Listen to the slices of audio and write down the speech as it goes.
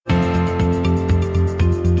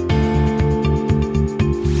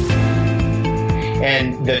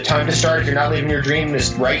And the time to start, if you're not living your dream,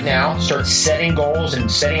 is right now. Start setting goals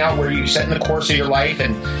and setting out where you're setting the course of your life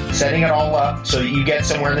and setting it all up so that you get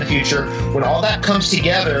somewhere in the future. When all that comes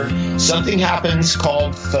together, something happens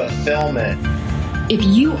called fulfillment. If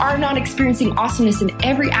you are not experiencing awesomeness in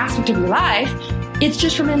every aspect of your life, it's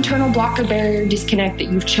just from an internal block or barrier disconnect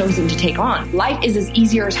that you've chosen to take on. Life is as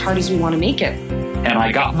easy or as hard as we want to make it. And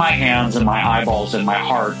I got my hands and my eyeballs and my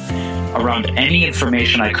heart around any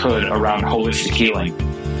information I could around holistic healing.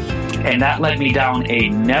 And that led me down a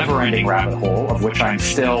never-ending rabbit hole of which I'm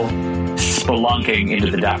still spelunking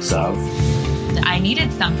into the depths of. I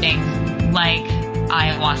needed something like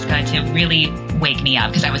ayahuasca to really wake me up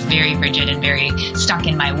because I was very rigid and very stuck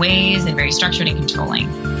in my ways and very structured and controlling.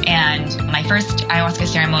 And my first ayahuasca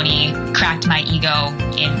ceremony cracked my ego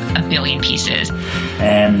in a billion pieces.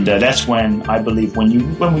 And that's when I believe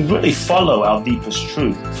when we really follow our deepest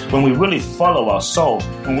truth, when we really follow our soul,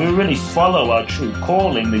 when we really follow our true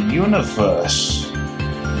calling, the universe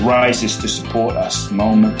rises to support us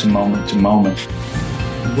moment to moment to moment.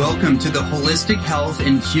 Welcome to the Holistic Health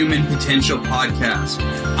and Human Potential Podcast.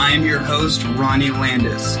 I am your host, Ronnie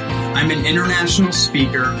Landis. I'm an international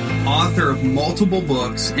speaker, author of multiple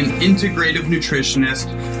books, an integrative nutritionist,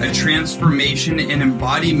 a transformation and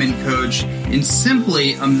embodiment coach, and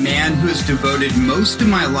simply a man who has devoted most of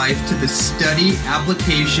my life to the study,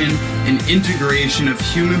 application, and integration of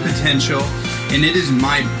human potential. And it is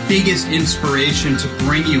my biggest inspiration to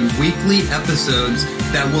bring you weekly episodes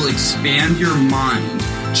that will expand your mind,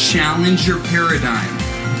 challenge your paradigm,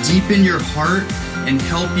 deepen your heart, and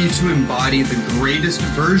help you to embody the greatest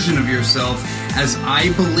version of yourself, as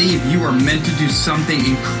I believe you are meant to do something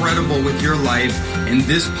incredible with your life, and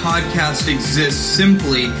this podcast exists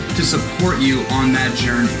simply to support you on that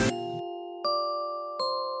journey.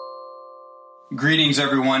 Greetings,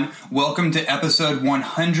 everyone. Welcome to episode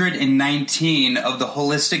 119 of the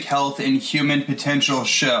Holistic Health and Human Potential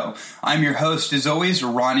Show. I'm your host, as always,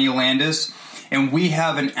 Ronnie Landis, and we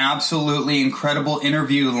have an absolutely incredible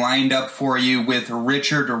interview lined up for you with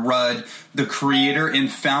Richard Rudd, the creator and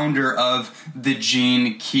founder of The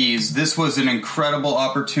Gene Keys. This was an incredible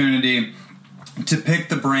opportunity to pick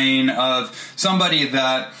the brain of somebody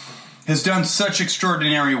that has done such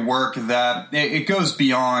extraordinary work that it goes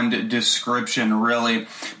beyond description, really.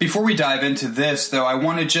 Before we dive into this, though, I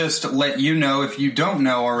want to just let you know, if you don't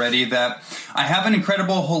know already, that I have an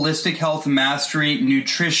incredible Holistic Health Mastery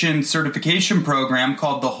Nutrition Certification Program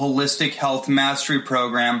called the Holistic Health Mastery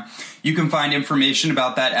Program. You can find information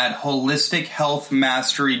about that at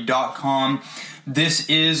holistichealthmastery.com. This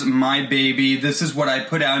is my baby. This is what I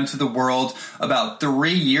put out into the world about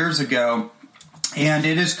 3 years ago. And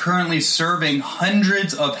it is currently serving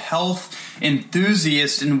hundreds of health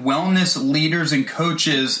enthusiasts and wellness leaders and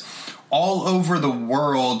coaches all over the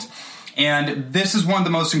world. And this is one of the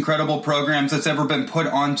most incredible programs that's ever been put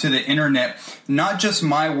onto the internet. Not just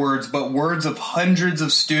my words, but words of hundreds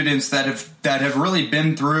of students that have really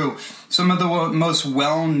been through some of the most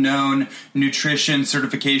well-known nutrition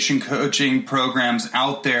certification coaching programs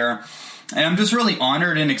out there. And I'm just really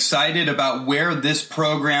honored and excited about where this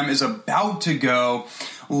program is about to go,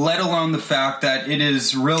 let alone the fact that it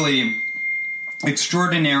is really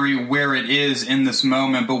extraordinary where it is in this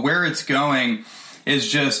moment. But where it's going is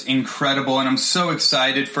just incredible, and I'm so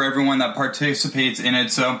excited for everyone that participates in it.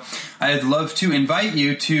 So I'd love to invite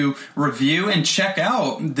you to review and check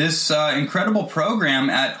out this incredible program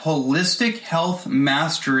at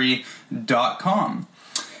holistichealthmastery.com.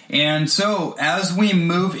 And so, as we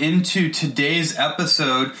move into today's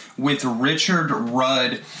episode with Richard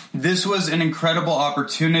Rudd, this was an incredible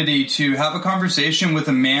opportunity to have a conversation with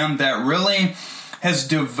a man that really has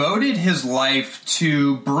devoted his life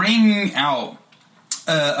to bringing out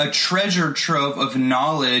a treasure trove of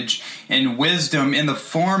knowledge and wisdom in the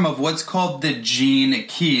form of what's called the Gene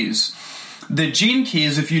Keys. The Gene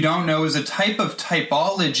Keys, if you don't know, is a type of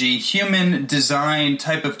typology, human design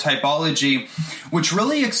type of typology, which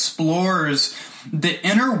really explores the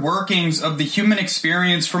inner workings of the human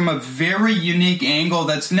experience from a very unique angle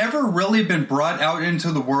that's never really been brought out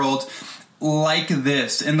into the world like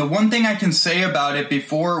this. And the one thing I can say about it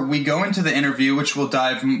before we go into the interview, which we'll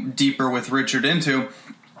dive deeper with Richard into,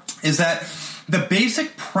 is that the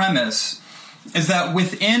basic premise is that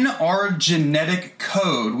within our genetic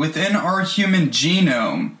code, within our human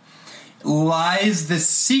genome, lies the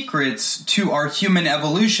secrets to our human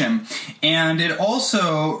evolution. And it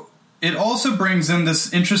also brings in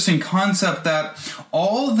this interesting concept that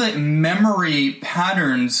all the memory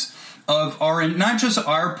patterns of our, not just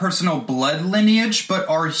our personal blood lineage, but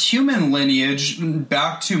our human lineage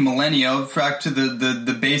back to millennia, back to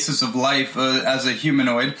the basis of life as a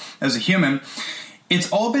humanoid, as a human, it's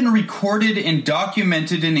all been recorded and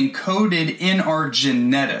documented and encoded in our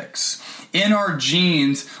genetics. In our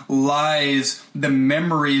genes lies the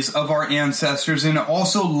memories of our ancestors, and it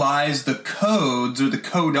also lies the codes or the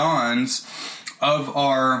codons of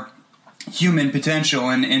our human potential.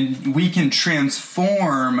 And we can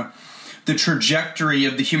transform the trajectory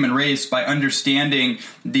of the human race by understanding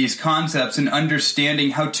these concepts and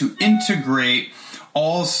understanding how to integrate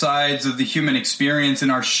all sides of the human experience and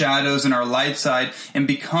our shadows and our light side and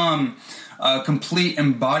become a complete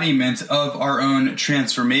embodiment of our own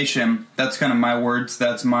transformation. That's kind of my words.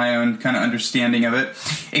 That's my own kind of understanding of it.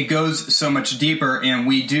 It goes so much deeper, and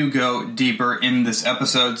we do go deeper in this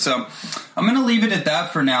episode. So I'm going to leave it at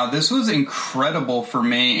that for now. This was incredible for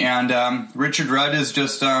me, and Richard Rudd is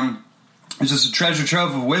just a treasure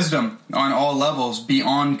trove of wisdom on all levels,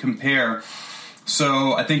 beyond compare.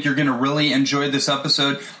 So I think you're going to really enjoy this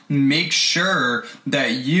episode. Make sure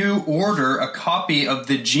that you order a copy of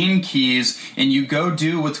the Gene Keys and you go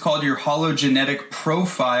do what's called your hologenetic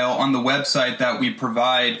profile on the website that we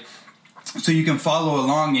provide, so you can follow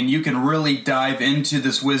along and you can really dive into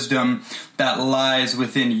this wisdom that lies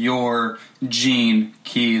within your Gene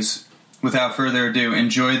Keys. Without further ado,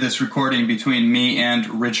 enjoy this recording between me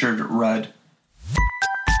and Richard Rudd.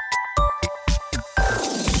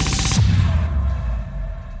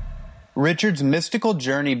 Richard's mystical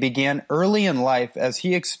journey began early in life as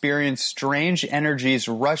he experienced strange energies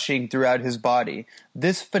rushing throughout his body.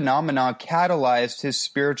 This phenomenon catalyzed his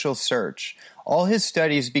spiritual search. All his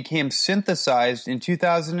studies became synthesized in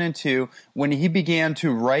 2002 when he began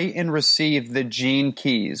to write and receive the Gene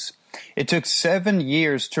Keys. It took 7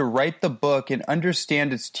 years to write the book and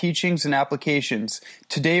understand its teachings and applications.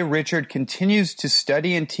 Today, Richard continues to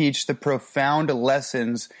study and teach the profound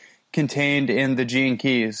lessons contained in the Gene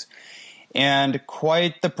Keys. And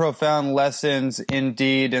quite the profound lessons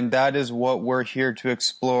indeed, and that is what we're here to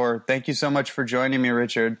explore. Thank you so much for joining me,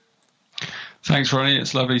 Richard. Thanks, Ronnie.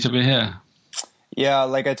 It's lovely to be here. Yeah,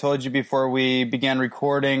 like I told you before we began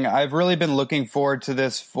recording, I've really been looking forward to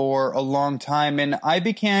this for a long time, and I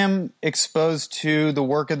became exposed to the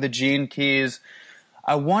work of the Gene Keys,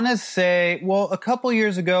 I want to say, well, a couple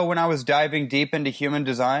years ago when I was diving deep into human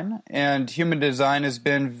design, and human design has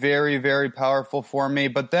been very, very powerful for me,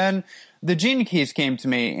 but then the Gene Keys came to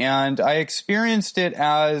me, and I experienced it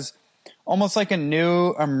as almost like a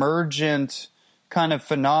new emergent kind of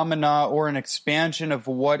phenomena or an expansion of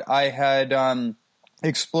what I had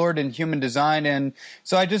explored in human design. And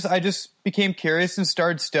so I just became curious and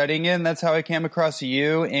started studying it, and that's how I came across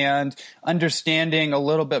you and understanding a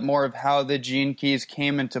little bit more of how the Gene Keys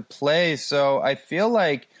came into play. So I feel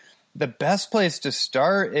like the best place to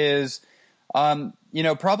start is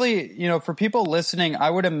probably, for people listening, I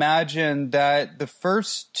would imagine that the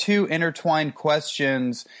first two intertwined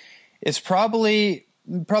questions is probably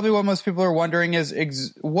what most people are wondering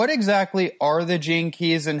is what exactly are the Gene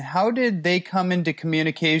Keys and how did they come into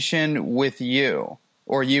communication with you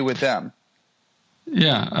or you with them?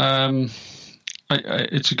 Yeah,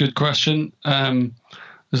 it's a good question.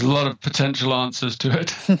 There's a lot of potential answers to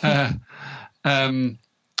it.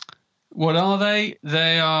 What are they?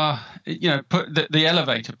 They are, put the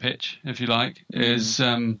elevator pitch, if you like, is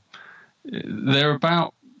they're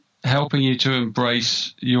about helping you to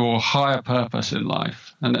embrace your higher purpose in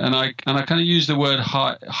life. And I kind of use the word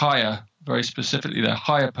higher very specifically there,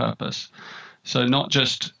 higher purpose. So not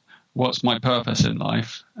just what's my purpose in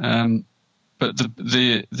life, but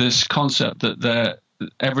this concept that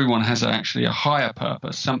everyone has actually a higher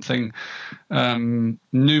purpose, something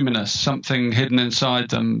numinous, something hidden inside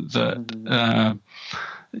them that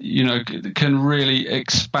can really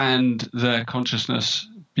expand their consciousness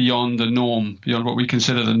beyond the norm, beyond what we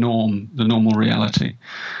consider the normal reality.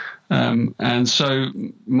 And so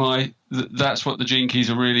that's what the Gene Keys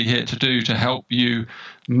are really here to do, to help you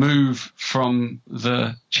move from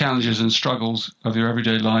the challenges and struggles of your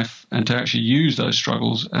everyday life and to actually use those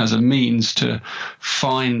struggles as a means to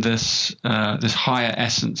find this higher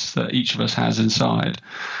essence that each of us has inside,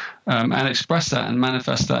 and express that and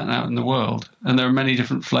manifest that out in the world. And there are many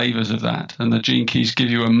different flavors of that. And the Gene Keys give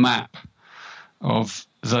you a map of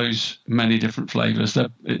those many different flavors.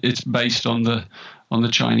 It's based on the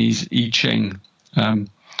Chinese I Ching.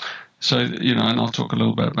 So, and I'll talk a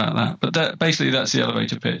little bit about that. But basically, that's the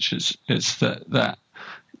elevator pitch. It's that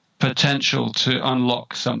potential to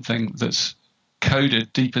unlock something that's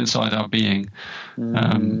coded deep inside our being,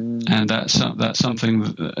 and that's something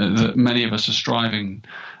that many of us are striving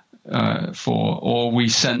for, or we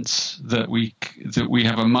sense that we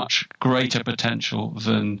have a much greater potential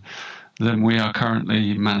than we are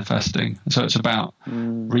currently manifesting. So it's about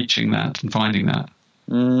reaching that and finding that.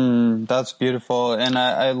 That's beautiful. And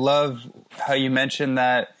I love how you mentioned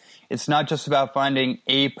that it's not just about finding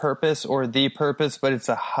a purpose or the purpose, but it's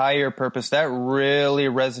a higher purpose. That really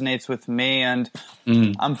resonates with me. And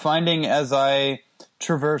I'm finding as I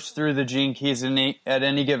traverse through the Gene Keys at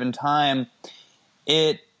any given time,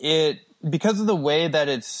 it because of the way that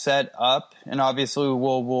it's set up, and obviously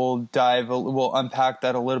we'll unpack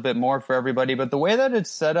that a little bit more for everybody, but the way that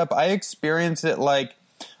it's set up, I experience it like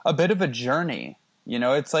a bit of a journey. You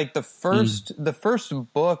know, it's like the first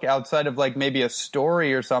book outside of like maybe a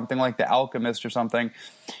story or something like The Alchemist or something,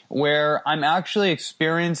 where I'm actually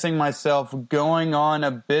experiencing myself going on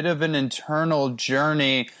a bit of an internal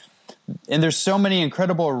journey. And there's so many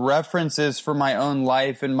incredible references for my own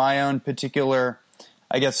life and my own particular,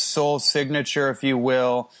 I guess, soul signature, if you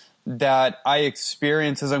will, that I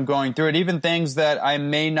experience as I'm going through it. Even things that I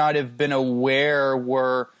may not have been aware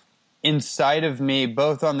were inside of me,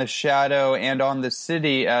 both on the shadow and on the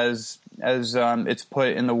city, as it's put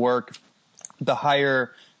in the work, the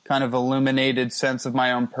higher kind of illuminated sense of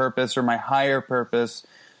my own purpose or my higher purpose.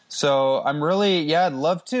 So I'm really, I'd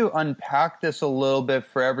love to unpack this a little bit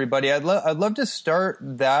for everybody. I'd love to start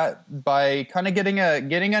that by kind of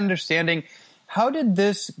getting understanding. How did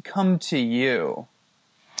this come to you?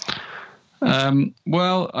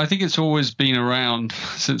 Well, I think it's always been around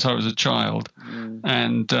since I was a child,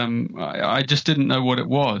 and I just didn't know what it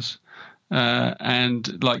was.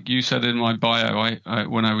 And like you said in my bio, I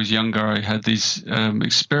when I was younger, I had these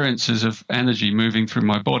experiences of energy moving through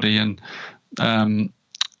my body, and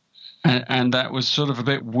that was sort of a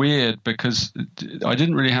bit weird because I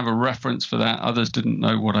didn't really have a reference for that. Others didn't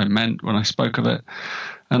know what I meant when I spoke of it,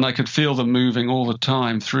 and I could feel them moving all the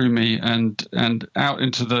time through me and out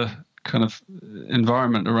into the kind of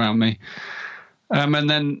environment around me. And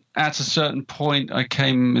then at a certain point, I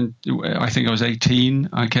think I was 18,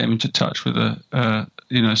 I came into touch with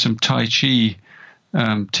some Tai Chi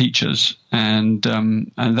teachers. And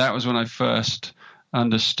that was when I first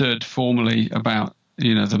understood formally about,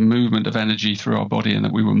 the movement of energy through our body and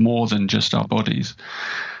that we were more than just our bodies.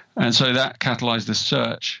 And so that catalyzed this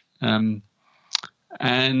search. And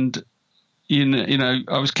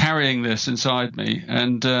I was carrying this inside me,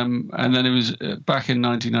 and then it was back in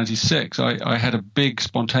 1996. I had a big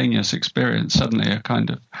spontaneous experience, suddenly a kind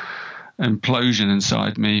of implosion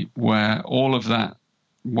inside me, where all of that,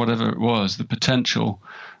 whatever it was, the potential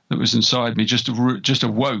that was inside me, just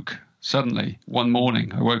awoke suddenly. One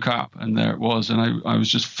morning, I woke up, and there it was, and I was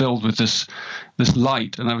just filled with this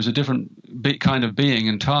light, and I was a different kind of being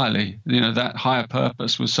entirely. That higher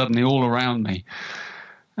purpose was suddenly all around me.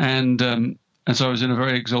 And so I was in a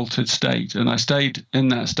very exalted state, and I stayed in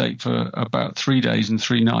that state for about 3 days and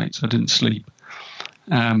 3 nights. I didn't sleep.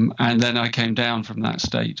 And then I came down from that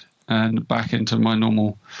state and back into my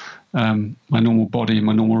normal body,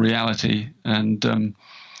 my normal reality. And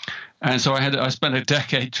so I spent a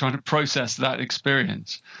decade trying to process that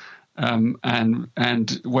experience, and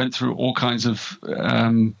went through all kinds of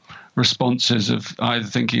responses of either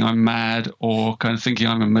thinking I'm mad or kind of thinking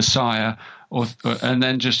I'm a messiah. And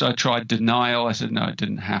then I tried denial. I said, no, it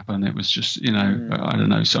didn't happen. It was just, I don't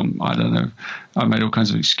know. I made all kinds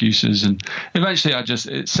of excuses, and eventually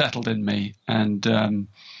it settled in me. And that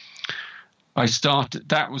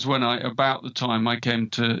was when about the time I came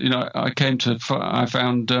to, I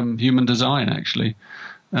found Human Design actually.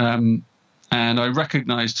 And I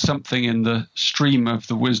recognized something in the stream of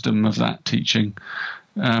the wisdom of that teaching.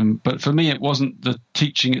 But for me, it wasn't the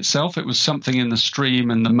teaching itself. It was something in the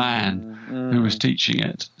stream and the man who was teaching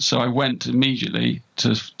it. So I went immediately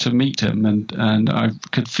to meet him, and I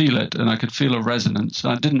could feel it, and I could feel a resonance.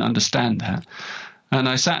 I didn't understand that. And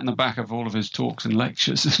I sat in the back of all of his talks and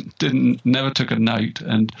lectures and never took a note,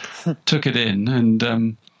 and took it in.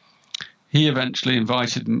 And he eventually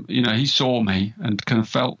invited, he saw me and kind of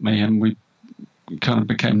felt me, and we kind of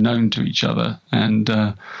became known to each other.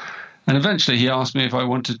 And eventually he asked me if I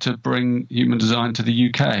wanted to bring Human Design to the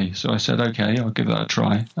UK. So I said, okay, I'll give that a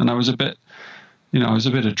try. And I was a bit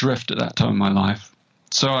adrift at that time in my life.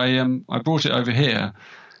 So I brought it over here.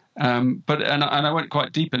 But I went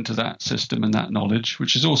quite deep into that system and that knowledge,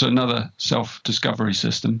 which is also another self-discovery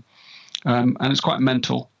system. And it's quite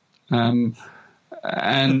mental. As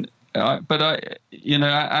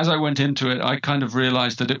I went into it, I kind of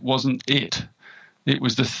realized that it wasn't it. It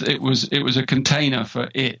was a container for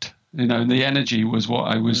it. The energy was what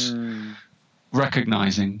I was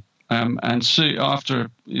recognizing. And so after,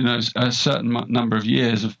 a certain number of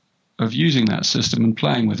years of using that system and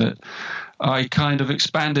playing with it, I kind of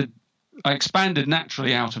expanded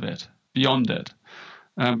naturally out of it, beyond it.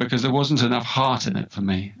 because there wasn't enough heart in it for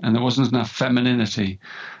me, and there wasn't enough femininity,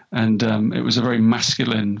 and it was a very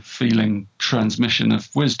masculine feeling transmission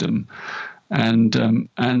of wisdom, and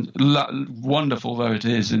wonderful though it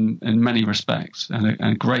is in many respects,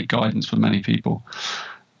 and great guidance for many people.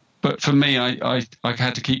 But for me, I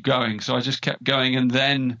had to keep going, so I just kept going, and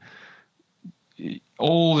then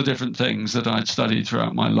all the different things that I'd studied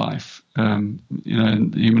throughout my life, and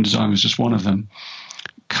human design was just one of them,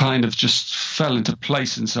 kind of just fell into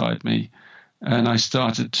place inside me, and I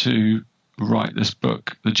started to write this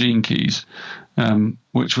book, The Gene Keys,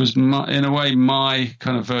 which was in a way my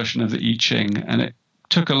kind of version of the I Ching, and it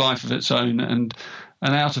took a life of its own, and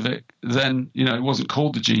out of it then, it wasn't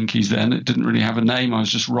called The Gene Keys then, it didn't really have a name, I was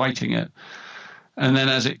just writing it, and then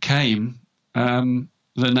as it came, the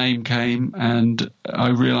name came, and I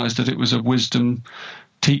realized that it was a wisdom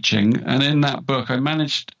teaching, and in that book I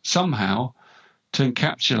managed somehow to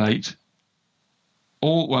encapsulate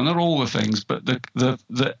not all the things, but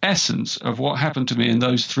the essence of what happened to me in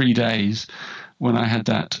those 3 days when I had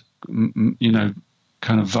that,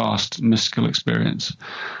 kind of vast mystical experience.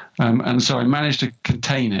 And so I managed to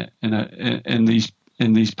contain it in these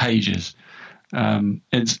pages.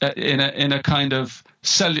 It's in a kind of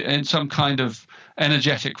in some kind of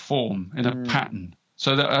energetic form, in a pattern.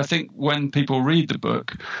 So that I think when people read the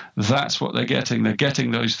book, that's what they're getting. They're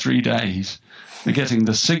getting those 3 days. They're getting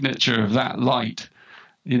the signature of that light,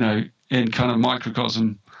 in kind of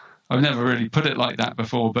microcosm. I've never really put it like that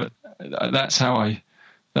before, but that's how I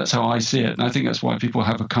see it. And I think that's why people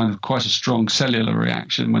have a kind of quite a strong cellular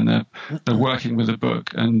reaction when they're working with a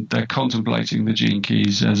book and they're contemplating the Gene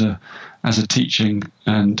Keys as a teaching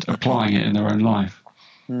and applying it in their own life.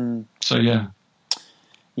 So yeah.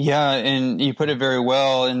 Yeah, and you put it very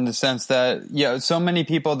well in the sense that, so many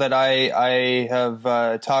people that I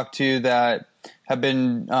have talked to that have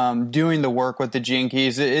been doing the work with the Gene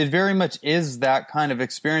Keys, it very much is that kind of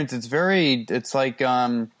experience.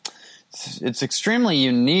 It's extremely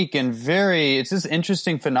unique and it's this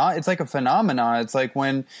interesting it's like a phenomena. It's like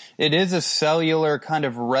when it is a cellular kind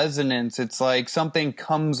of resonance, it's like something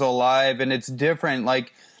comes alive and it's different.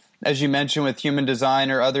 Like, as you mentioned with human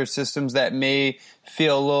design or other systems that may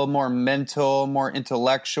feel a little more mental, more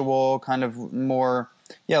intellectual, kind of more,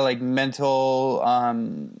 like mental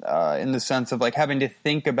in the sense of like having to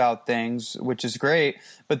think about things, which is great.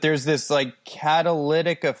 But there's this like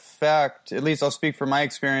catalytic effect, at least I'll speak from my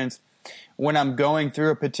experience, when I'm going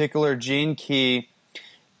through a particular gene key.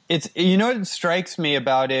 It's, what strikes me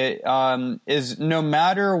about it is no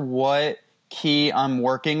matter what key I'm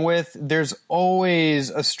working with, there's always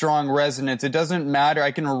a strong resonance. It doesn't matter.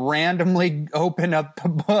 I can randomly open up a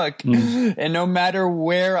book and no matter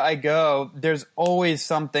where I go, there's always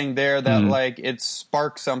something there that like it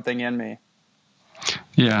sparks something in me.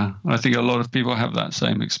 Yeah, I think a lot of people have that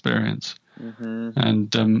same experience.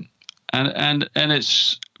 And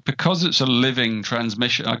it's because it's a living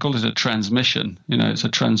transmission. I call it a transmission. It's a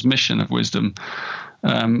transmission of wisdom.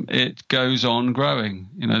 It goes on growing,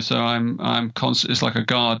 so I'm constant. It's like a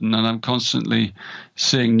garden, and I'm constantly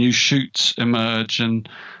seeing new shoots emerge. And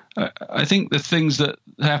I think the things that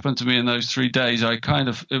happened to me in those 3 days,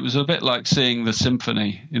 it was a bit like seeing the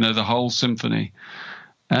symphony, the whole symphony.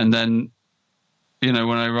 And then, when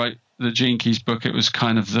I write the Gene Keys book, it was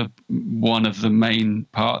kind of one of the main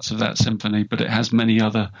parts of that symphony, but it has many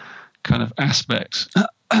other kind of aspects.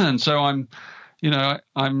 And so I've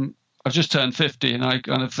just turned 50, and I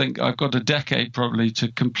kind of think I've got a decade probably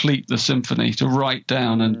to complete the symphony, to write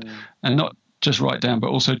down and not just write down, but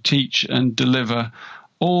also teach and deliver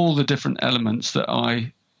all the different elements that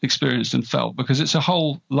I experienced and felt, because it's a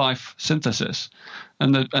whole life synthesis.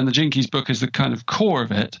 And the Gene Keys book is the kind of core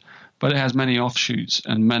of it, but it has many offshoots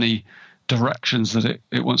and many directions that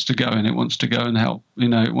it wants to go in. It wants to go and help.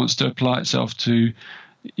 It wants to apply itself to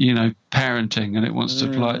parenting, and it wants to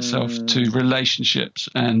apply itself to relationships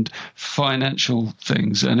and financial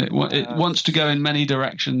things, and it wants to go in many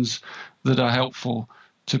directions that are helpful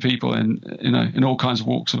to people in all kinds of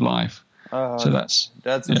walks of life. So that's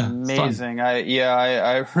amazing.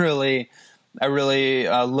 I really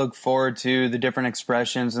look forward to the different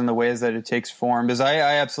expressions and the ways that it takes form, because I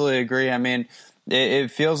absolutely agree. I mean,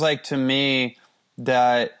 it feels like to me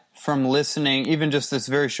that from listening, even just this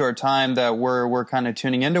very short time that we're kind of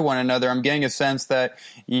tuning into one another, I'm getting a sense that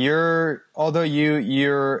although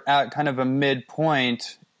you're at kind of a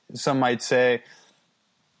midpoint, some might say,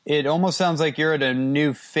 it almost sounds like you're at a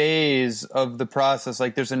new phase of the process.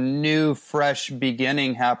 Like there's a new, fresh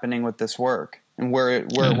beginning happening with this work and where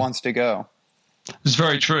it wants to go. It's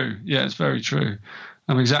very true. Yeah, it's very true.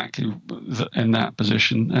 I'm exactly in that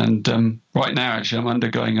position. And right now, actually, I'm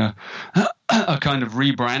undergoing a kind of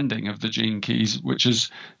rebranding of the Gene Keys, which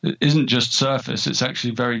isn't just surface; it's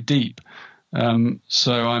actually very deep.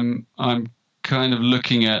 So I'm kind of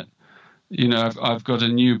looking at, I've got a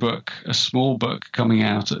new book, a small book coming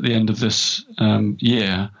out at the end of this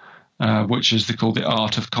year, which is called The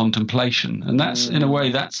Art of Contemplation, and that's in a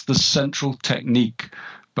way that's the central technique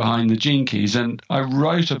behind the Gene Keys. And I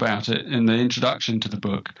wrote about it in the introduction to the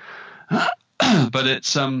book, but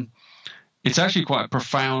it's actually quite a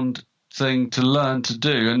profound thing to learn to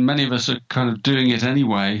do, and many of us are kind of doing it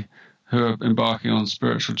anyway, who are embarking on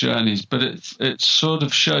spiritual journeys. But it sort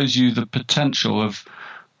of shows you the potential of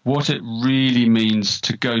what it really means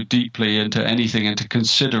to go deeply into anything and to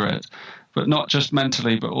consider it, but not just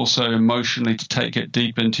mentally, but also emotionally, to take it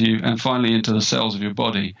deep into you and finally into the cells of your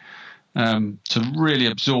body, to really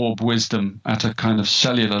absorb wisdom at a kind of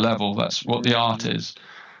cellular level. That's what the art is.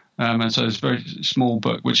 And so it's a very small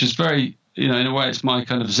book, which is very, in a way, it's my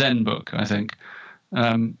kind of Zen book, I think.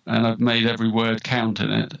 And I've made every word count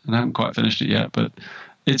in it, and I haven't quite finished it yet, but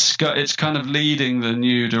it's kind of leading the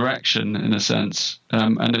new direction in a sense,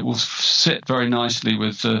 and it will sit very nicely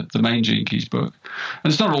with the main Gene Keys book.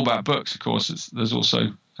 And it's not all about books, of course. There's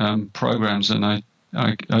also programs, and I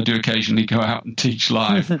do occasionally go out and teach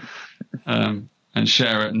live and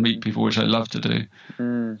share it and meet people, which I love to do.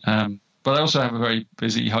 But I also have a very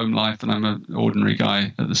busy home life, and I'm an ordinary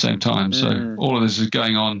guy at the same time. So all of this is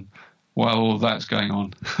going on while all of that's going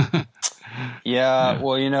on. Yeah.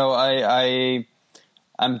 Well,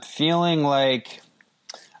 I'm feeling like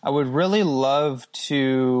I would really love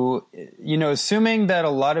to, assuming that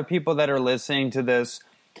a lot of people that are listening to this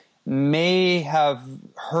may have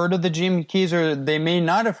heard of the Gene Keys, or they may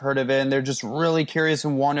not have heard of it, and they're just really curious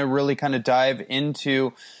and want to really kind of dive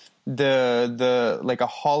into the like a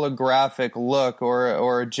holographic look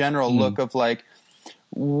or a general look of like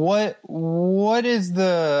what is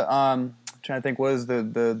the I'm trying to think what is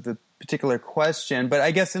the particular question, but I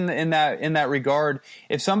guess in that regard,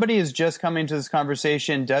 if somebody is just coming to this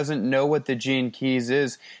conversation, doesn't know what the Gene Keys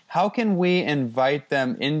is, how can we invite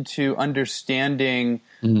them into understanding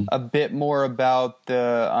a bit more about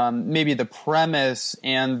the maybe the premise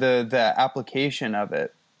and the application of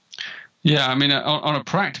it? Yeah, I mean, on a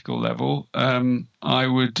practical level, I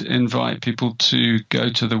would invite people to go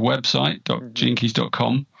to the website,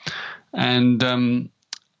 genekeys.com,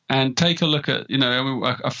 and take a look at,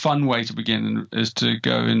 a fun way to begin is to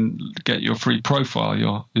go and get your free profile,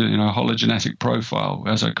 your hologenetic profile,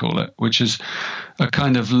 as I call it, which is a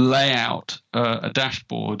kind of layout, a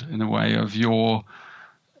dashboard in a way of your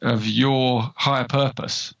higher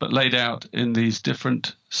purpose, but laid out in these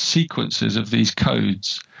different sequences of these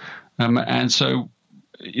codes. And so,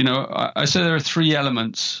 I say there are three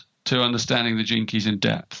elements to understanding the Gene Keys in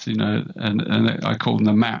depth, and I call them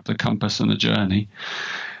the map, the compass, and the journey.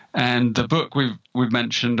 And the book we've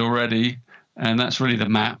mentioned already, and that's really the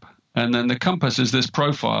map. And then the compass is this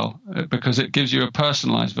profile, because it gives you a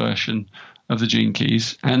personalized version of the Gene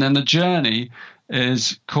Keys. And then the journey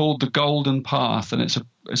is called the Golden Path, and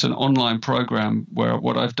it's an online program where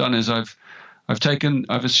what I've done is I've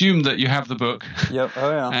assumed that you have the book. Yep.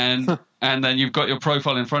 Oh yeah. and then you've got your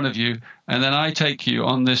profile in front of you, and then I take you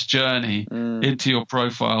on this journey into your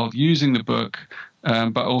profile using the book,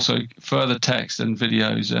 but also further text and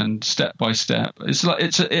videos and step by step.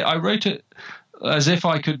 I wrote it as if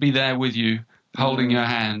I could be there with you, holding your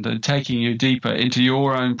hand and taking you deeper into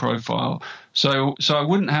your own profile. So I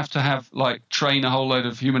wouldn't have to train a whole load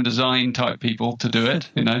of human design type people to do it,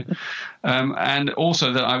 and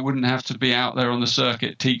also that I wouldn't have to be out there on the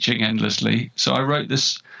circuit teaching endlessly. So I wrote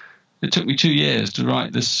this. It took me 2 years to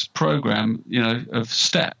write this program, of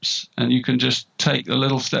steps, and you can just take a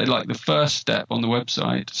little step, like the first step on the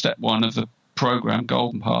website. Step 1 of the program,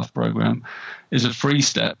 Golden Path program, is a free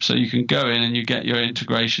step. So you can go in and you get your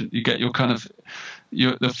integration, you get your kind of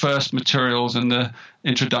the first materials and the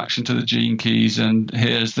introduction to the Gene Keys, and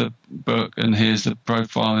here's the book and here's the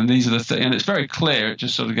profile, and these are the things. And it's very clear. It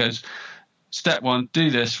just sort of goes, step 1, do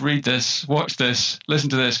this, read this, watch this, listen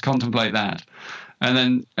to this, contemplate that. And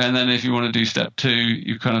then if you want to do step 2,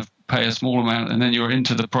 you kind of pay a small amount, and then you're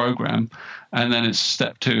into the program. And then it's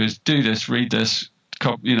step 2 is do this, read this,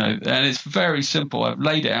 and it's very simple. I've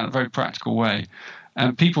laid it out in a very practical way,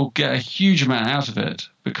 and people get a huge amount out of it,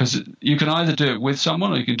 because you can either do it with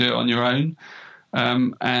someone or you can do it on your own.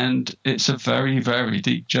 And it's a very, very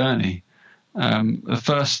deep journey. The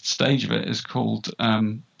first stage of it is called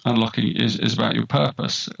unlocking is about your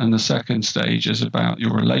purpose, and the second stage is about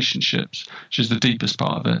your relationships, which is the deepest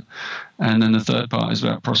part of it, and then the third part is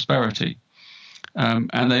about prosperity.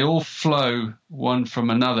 and they all flow one from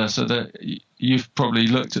another. So that you've probably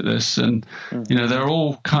looked at this, and they're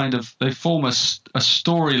all they form a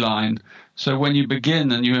storyline. So when you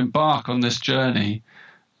begin and you embark on this journey,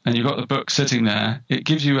 and you've got the book sitting there, it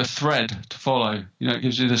gives you a thread to follow. It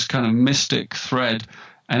gives you this kind of mystic thread,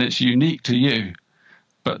 and it's unique to you.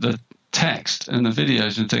 But the text and the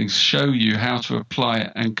videos and things show you how to apply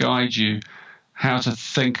it and guide you how to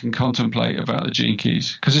think and contemplate about the Gene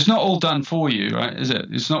Keys. Because it's not all done for you, right? Is it?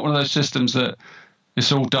 It's not one of those systems that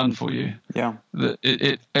it's all done for you. Yeah.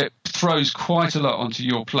 It throws quite a lot onto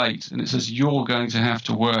your plate, and it says you're going to have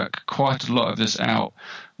to work quite a lot of this out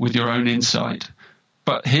with your own insight.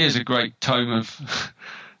 But here's a great tome of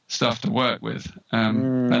stuff to work with,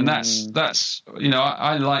 and that's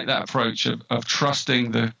I like that approach of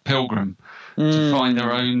trusting the pilgrim to find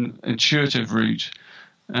their own intuitive route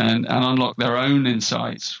and unlock their own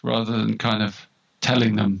insights rather than kind of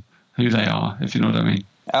telling them who they are, if you know what I mean.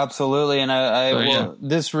 Absolutely, and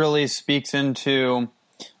this really speaks into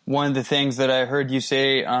one of the things that I heard you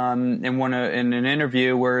say in an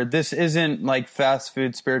interview, where this isn't like fast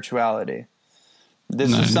food spirituality.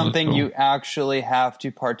 This is something you actually have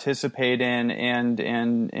to participate in and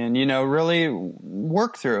really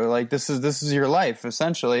work through. Like this is your life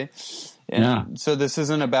essentially. And so this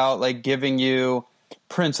isn't about like giving you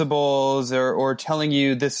principles or telling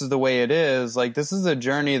you this is the way it is. Like this is a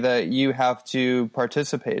journey that you have to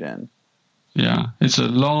participate in. Yeah, it's a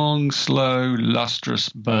long, slow, lustrous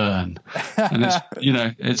burn, and it's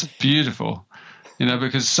it's beautiful,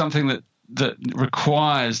 because something that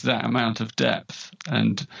requires that amount of depth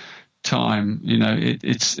and time,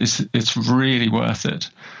 it's really worth it.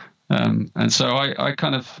 And so I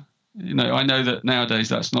kind of, I know that nowadays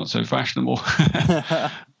that's not so fashionable,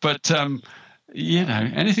 but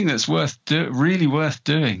anything that's really worth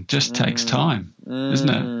doing just takes time, isn't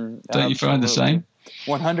it? Don't Absolutely. you find the same?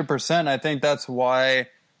 100%. I think that's why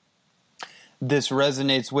this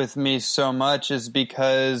resonates with me so much, is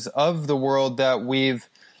because of the world that we've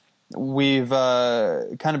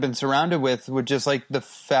kind of been surrounded with just like the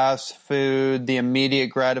fast food, the immediate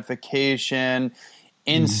gratification,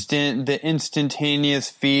 the instantaneous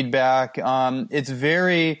feedback.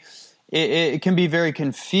 It can be very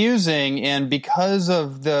confusing, and because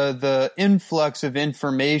of the influx of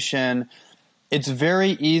information, it's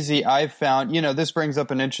very easy. I've found, this brings up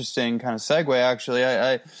an interesting kind of segue. Actually,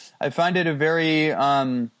 I find it a very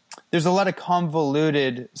there's a lot of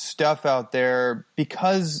convoluted stuff out there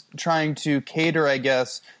because trying to cater, I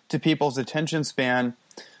guess, to people's attention span,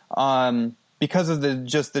 because of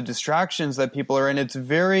the distractions that people are in. It's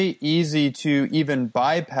very easy to even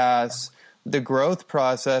bypass the growth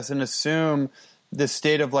process and assume the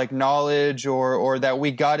state of like knowledge or that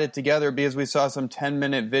we got it together because we saw some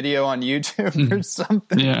 10-minute video on YouTube or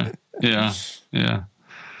something. Yeah.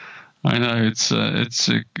 I know it's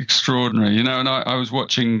extraordinary, and I was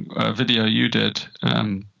watching a video you did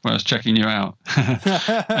when I was checking you out,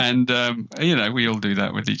 and we all do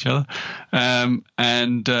that with each other.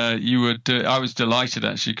 And you were. I was delighted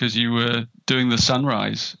actually because you were doing the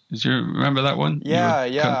sunrise. Did you remember that one?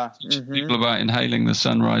 Yeah. People about inhaling the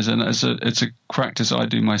sunrise, and it's a practice I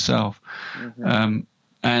do myself. And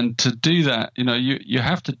to do that, you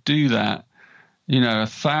have to do that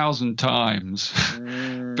 1,000 times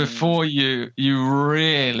before you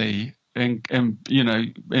really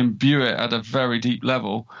imbue it at a very deep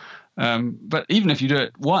level. But even if you do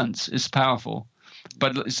it once, it's powerful.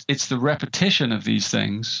 But it's the repetition of these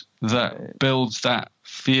things that builds that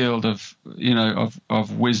field of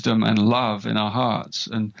wisdom and love in our hearts.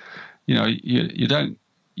 And you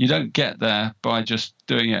don't get there by just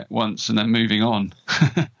doing it once and then moving on.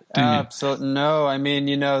 Absolutely. No, I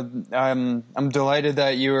mean, I'm delighted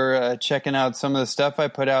that you were checking out some of the stuff I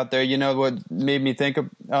put out there. What made me think of,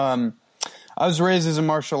 I was raised as a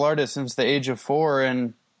martial artist since the age of 4,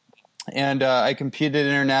 and I competed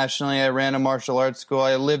internationally. I ran a martial arts school.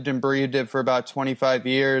 I lived and breathed it for about 25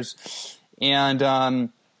 years. And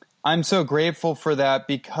I'm so grateful for that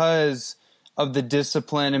because of the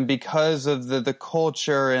discipline and because of the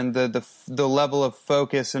culture and the level of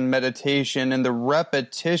focus and meditation and the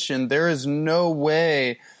repetition. There is no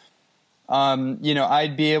way,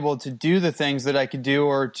 I'd be able to do the things that I could do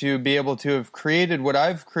or to be able to have created what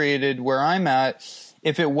I've created where I'm at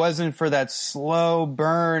if it wasn't for that slow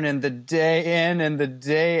burn and the day in and the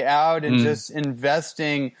day out and just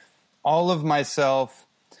investing all of myself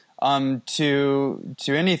to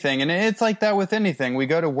anything. And it's like that with anything. We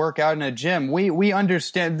go to work out in a gym. We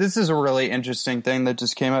understand. This is a really interesting thing that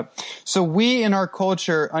just came up. So we in our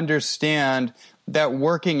culture understand that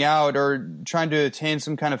working out or trying to attain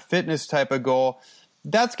some kind of fitness type of goal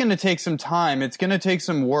that's going to take some time. It's going to take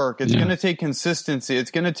some work. It's going to take consistency.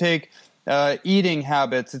 It's going to take eating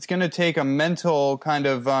habits. It's going to take a mental kind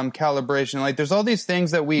of calibration. Like there's all these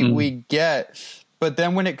things that we get, but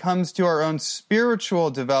then when it comes to our own spiritual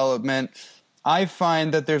development, I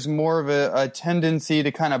find that there's more of a tendency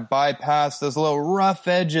to kind of bypass those little rough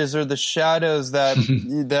edges or the shadows that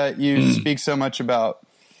that you speak so much about.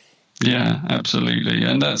 Yeah, absolutely,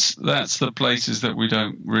 and that's the places that we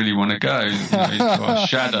don't really want to go, into our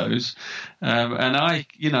shadows. And I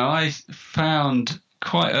found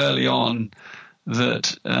quite early on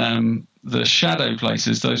that the shadow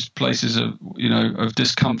places, those places of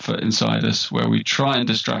discomfort inside us, where we try and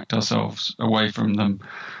distract ourselves away from them.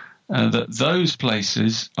 That those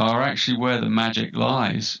places are actually where the magic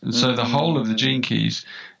lies. And so the whole of the Gene Keys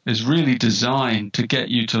is really designed to get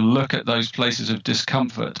you to look at those places of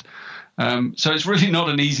discomfort. So it's really not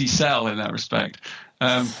an easy sell in that respect.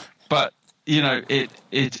 But,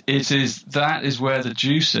 that is where the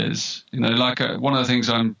juice is. One of the things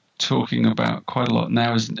I'm talking about quite a lot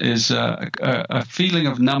now is a feeling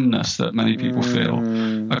of numbness that many people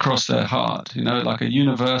feel across their heart, like a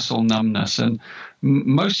universal numbness. And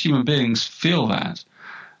most human beings feel that.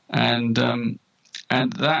 And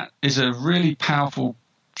that is a really powerful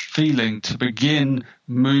feeling to begin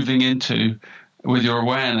moving into with your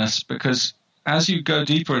awareness, because as you go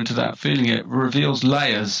deeper into that feeling, it reveals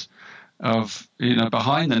layers of,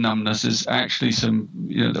 behind the numbness is actually some,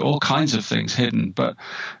 all kinds of things hidden. But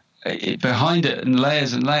behind it and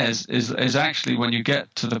layers is actually, when you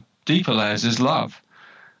get to the deeper layers, is love.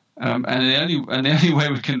 And the only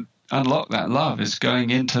way we can unlock that love is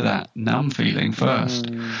going into that numb feeling first.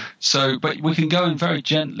 So, but we can go in very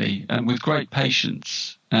gently and with great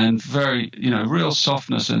patience and very, real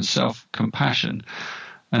softness and self-compassion.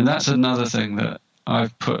 And that's another thing that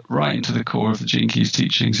I've put right into the core of the Gene Keys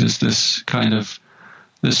teachings, is this kind of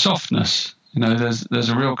the softness. There's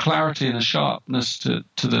a real clarity and a sharpness to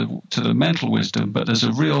the mental wisdom, but there's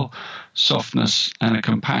a real softness and a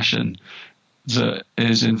compassion that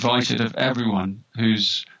is invited of everyone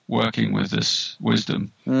who's working with this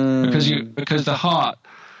wisdom. Because the heart,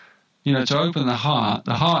 to open the heart,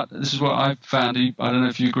 this is what I've found. I don't know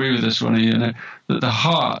if you agree with this, Ronnie, that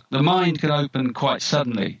the mind can open quite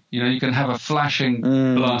suddenly. You can have a flashing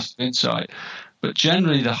blast of insight. But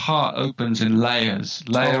generally, the heart opens in layers,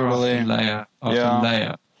 layer after layer after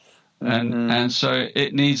layer. And so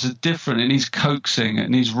it needs it needs coaxing, it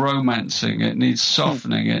needs romancing, it needs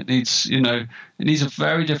softening, it needs, it needs a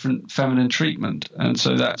very different feminine treatment. And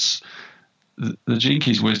so that's, the Gene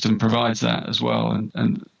Keys wisdom provides that as well.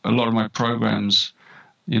 And a lot of my programs,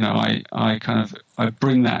 I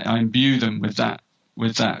bring that, I imbue them with that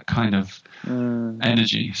kind of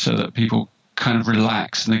energy, so that people kind of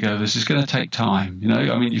relax and they go, this is going to take time.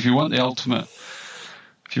 If you want the ultimate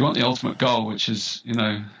goal, which is,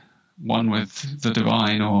 one with the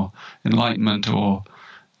divine or enlightenment or,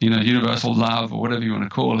 universal love or whatever you want to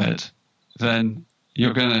call it, then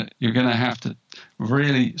you're gonna have to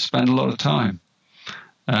really spend a lot of time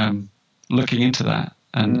looking into that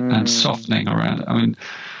and softening around it.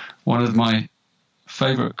 One of my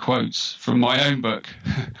favorite quotes from my own book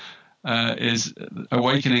is,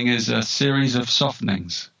 awakening is a series of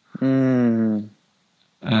softenings. And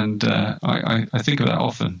I think of that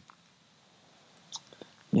often.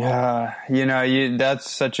 Yeah, that's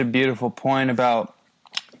such a beautiful point about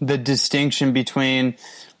the distinction between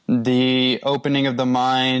the opening of the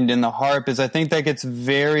mind and the heart, is I think that gets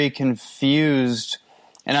very confused.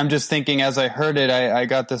 And I'm just thinking, as I heard it, I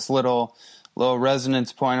got this little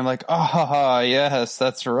resonance point. I'm like, yes,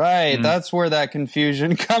 that's right. That's where that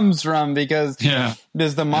confusion comes from, because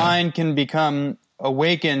the mind can become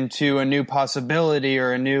awakened to a new possibility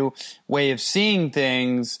or a new way of seeing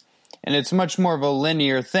things. And it's much more of a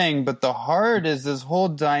linear thing, but the heart is this whole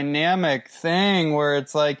dynamic thing where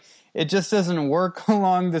it's like, it just doesn't work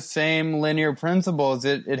along the same linear principles.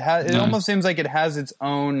 It almost seems like it has its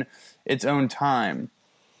own time.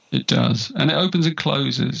 It does, and it opens and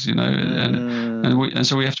closes, and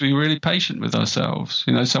so we have to be really patient with ourselves.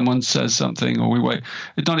 Someone says something, or we wait.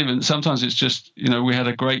 It's not even. Sometimes it's just, we had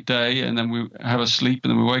a great day, and then we have a sleep,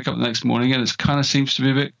 and then we wake up the next morning, and it kind of seems to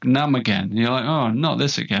be a bit numb again. You're like, oh, not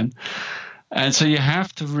this again. And so you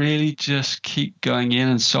have to really just keep going in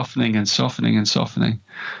and softening and softening and softening.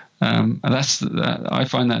 And I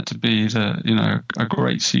find that to be a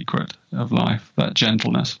great secret of life, that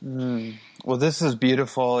gentleness. Well, this is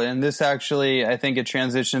beautiful, and this actually, I think it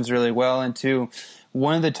transitions really well into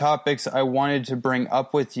one of the topics I wanted to bring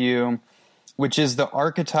up with you, which is the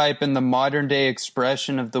archetype and the modern-day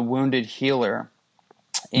expression of the wounded healer.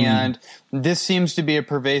 And this seems to be a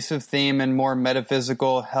pervasive theme in more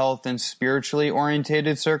metaphysical, health, and spiritually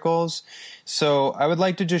orientated circles. So I would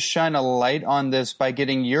like to just shine a light on this by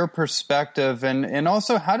getting your perspective, and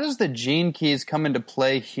also, how does the Gene Keys come into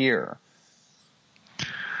play here?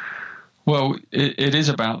 Well, it is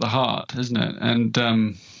about the heart, isn't it? And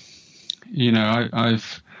I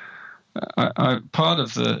part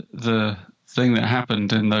of the thing that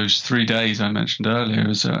happened in those 3 days I mentioned earlier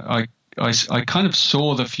is I kind of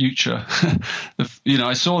saw the future.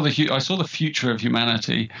 I saw the future of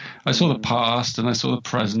humanity. I saw the past, and I saw the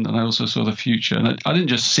present, and I also saw the future. And I didn't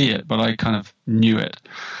just see it, but I kind of knew it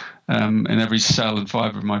in every cell and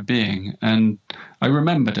fiber of my being, and I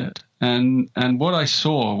remembered it. And what I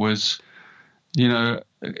saw was, in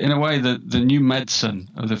a way, the new medicine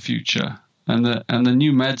of the future, and the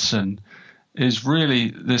new medicine is really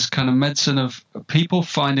this kind of medicine of people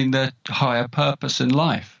finding their higher purpose in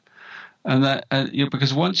life. And that,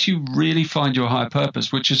 because once you really find your higher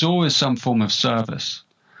purpose, which is always some form of service,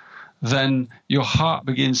 then your heart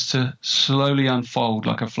begins to slowly unfold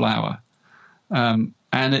like a flower. And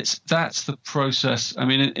that's the process. I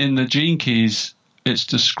mean, in the Gene Keys, it's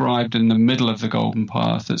described in the middle of the Golden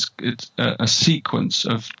Path. It's a sequence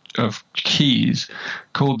of keys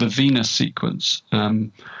called the Venus sequence,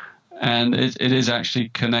 and it is actually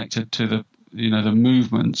connected to the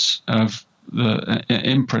movements of the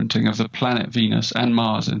imprinting of the planet Venus and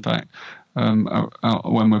Mars, in fact,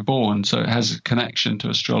 when we're born. So it has a connection to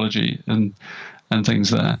astrology and things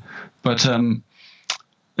there. But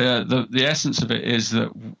the essence of it is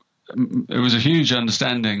that it was a huge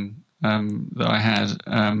understanding that I had,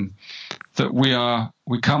 that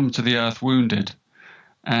we come to the earth wounded,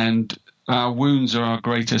 and our wounds are our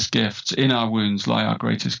greatest gifts. In our wounds lie our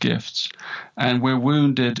greatest gifts, and we're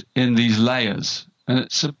wounded in these layers. And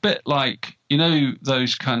it's a bit like,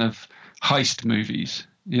 those kind of heist movies,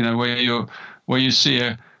 where you see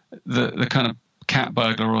the kind of cat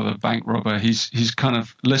burglar or the bank robber. He's kind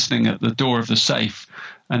of listening at the door of the safe,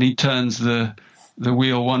 and he turns the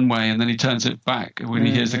wheel one way, and then he turns it back when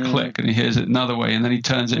he hears the click, and he hears it another way, and then he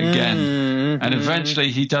turns it again, and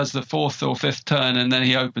eventually he does the fourth or fifth turn, and then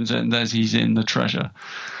he opens it, and he's in the treasure.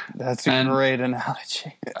 That's a great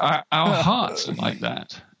analogy. Our hearts are like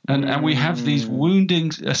that. And we have these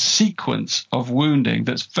woundings, a sequence of wounding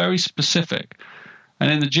that's very specific.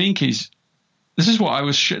 And in the Gene Keys, this is what I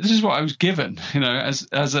was given, as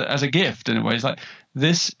a gift in a way. It's like,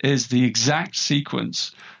 this is the exact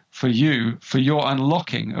sequence for you, for your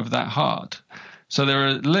unlocking of that heart. So there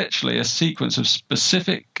are literally a sequence of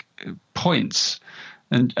specific points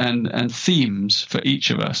and themes for each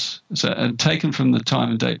of us. So, and taken from the time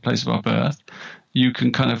and date, place of our birth, you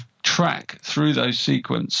can kind of track through those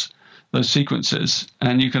sequences,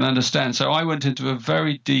 and you can understand. So I went into a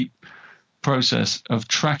very deep process of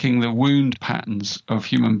tracking the wound patterns of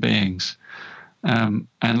human beings, and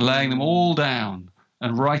laying them all down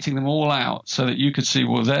and writing them all out so that you could see,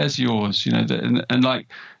 well, there's yours, and like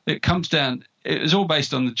it comes down. It is all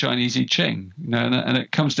based on the Chinese I Ching, and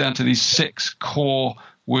it comes down to these 6 core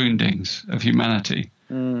woundings of humanity.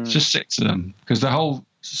 It's just 6 of them, because the whole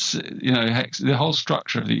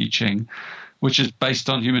structure of the I Ching, which is based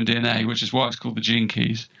on human DNA, which is why it's called the Gene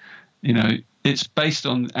Keys, it's based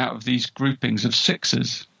out of these groupings of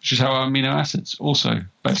 6s, which is how our amino acids also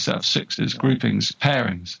based out of 6s, groupings,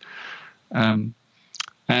 pairings.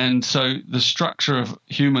 And so the structure of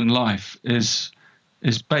human life is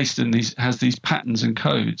based in has these patterns and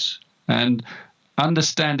codes, and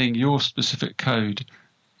understanding your specific code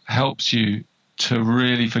helps you to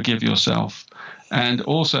really forgive yourself, and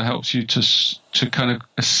also helps you to kind of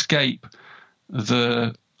escape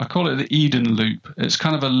I call it the Eden loop. It's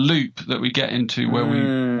kind of a loop that we get into where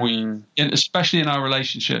we especially in our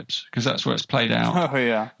relationships, because that's where it's played out. Oh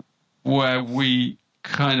yeah. Where we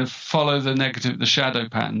kind of follow the shadow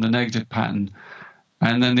pattern, the negative pattern,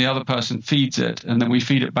 and then the other person feeds it, and then we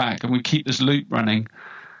feed it back, and we keep this loop running.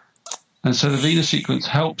 And so the Venus sequence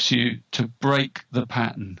helps you to break the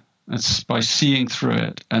pattern. It's by seeing through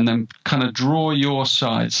it, and then kind of draw your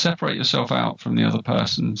side, separate yourself out from the other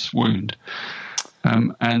person's wound,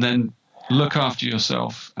 and then look after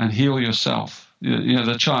yourself and heal yourself,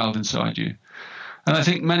 the child inside you. And I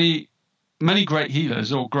think many great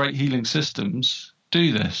healers or great healing systems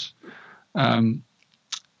do this. And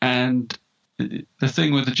the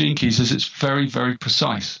thing with the Gene Keys is it's very, very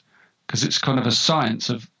precise, because it's kind of a science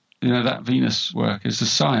of, that Venus work is the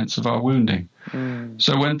science of our wounding.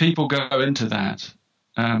 So when people go into that,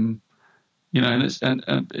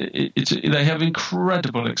 they have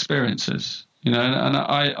incredible experiences, and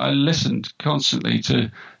I listened constantly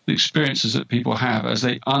to the experiences that people have as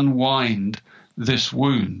they unwind this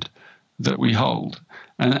wound that we hold.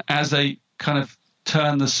 And as they kind of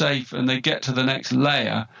turn the safe and they get to the next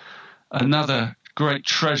layer, another great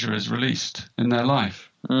treasure is released in their life.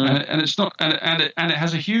 And it's not, and it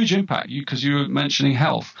has a huge impact. Because you were mentioning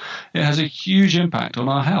health, it has a huge impact on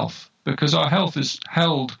our health, because our health is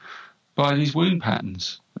held by these wound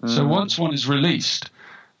patterns. So once one is released,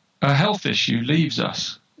 a health issue leaves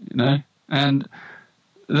us, and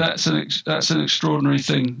that's an extraordinary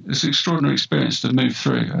thing. It's an extraordinary experience to move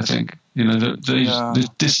through. I think the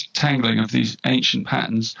disentangling of these ancient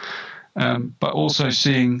patterns, but also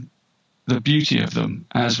seeing the beauty of them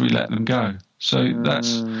as we let them go. So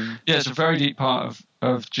it's a very deep part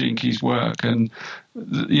of Gene Keys' work, and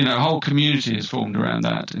a whole community is formed around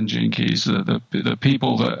that in Gene Keys. The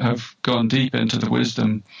people that have gone deep into the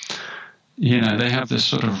wisdom, they have this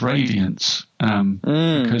sort of radiance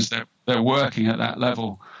because they're working at that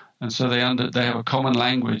level, and so they have a common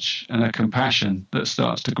language and a compassion that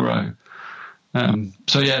starts to grow.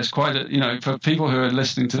 It's quite for people who are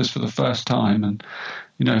listening to this for the first time, and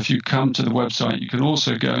if you come to the website, you can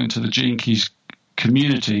also go into the Gene Keys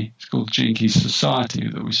community. It's called the Gene Keys Society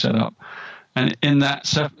that we set up, and in that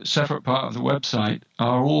separate part of the website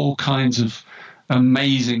are all kinds of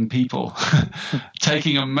amazing people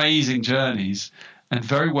taking amazing journeys, and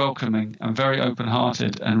very welcoming and very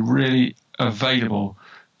open-hearted and really available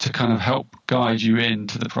to kind of help guide you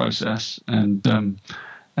into the process and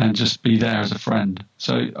just be there as a friend.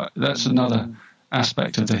 So that's another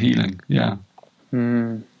aspect of the healing. Yeah. I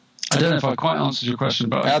don't know if I quite answered your question,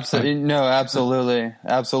 but absolutely,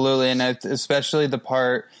 and especially the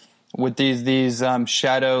part with these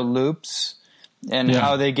shadow loops and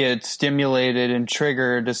how they get stimulated and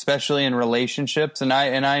triggered, especially in relationships. And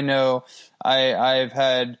I know I've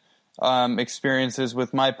had experiences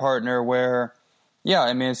with my partner where,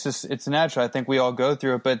 it's natural. I think we all go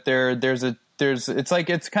through it, but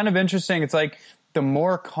it's kind of interesting. It's like the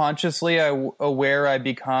more consciously aware I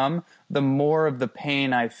become, the more of the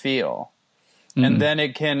pain I feel. And then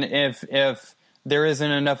it can, if there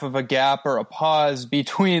isn't enough of a gap or a pause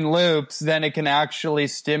between loops, then it can actually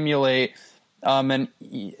stimulate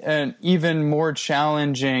an even more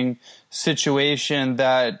challenging situation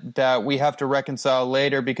that we have to reconcile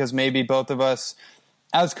later, because maybe both of us,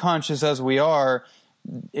 as conscious as we are,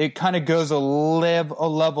 it kind of goes a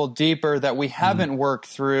level deeper that we haven't worked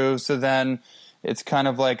through. So then it's kind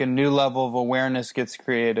of like a new level of awareness gets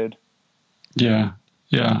created. Yeah.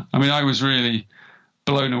 I mean, I was really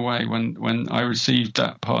blown away when I received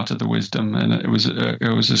that part of the wisdom, and it was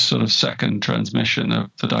a sort of second transmission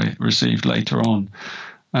that I received later on,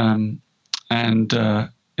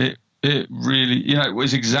 it really, it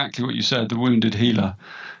was exactly what you said, the wounded healer,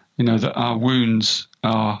 that our wounds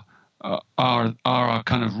are our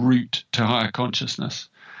kind of route to higher consciousness,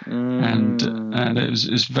 and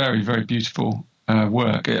it's very, very beautiful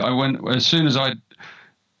work. As soon as I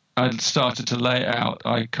started to lay it out,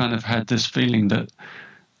 I kind of had this feeling that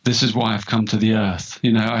this is why I've come to the earth.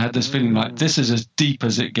 I had this feeling like this is as deep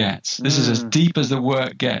as it gets. This is as deep as the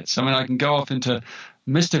work gets. I mean, I can go off into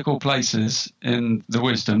mystical places in the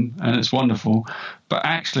wisdom, and it's wonderful, but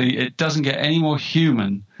actually it doesn't get any more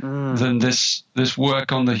human than this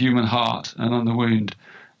work on the human heart and on the wound.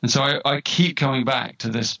 And so I keep coming back to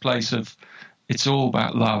this place of it's all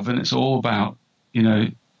about love, and it's all about,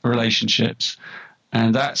 relationships.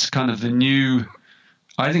 And that's kind of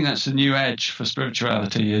I think that's the new edge for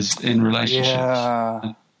spirituality, is in relationships.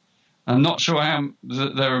 Yeah. I'm not sure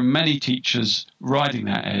there are many teachers riding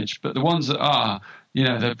that edge, but the ones that are,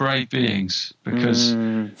 they're brave beings, because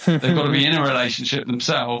they've got to be in a relationship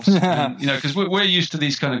themselves. Because we're used to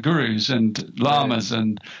these kind of gurus and lamas,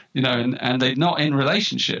 and they're not in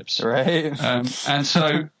relationships. Right. And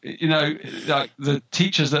so, like the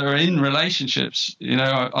teachers that are in relationships,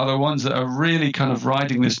 are the ones that are really kind of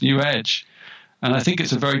riding this new edge. And I think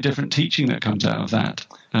it's a very different teaching that comes out of that.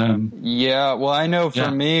 Well, I know for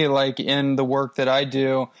me, like in the work that I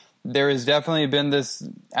do, there has definitely been this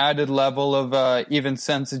added level of even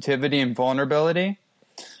sensitivity and vulnerability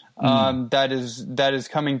that is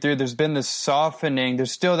coming through. There's been this softening.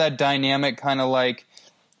 There's still that dynamic kind of like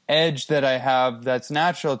edge that I have that's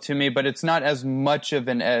natural to me, but it's not as much of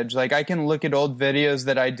an edge. Like I can look at old videos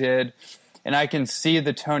that I did, and I can see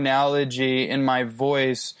the tonality in my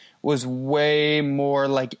voice was way more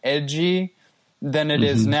like edgy than it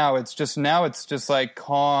is now. It's just like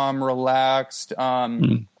calm, relaxed.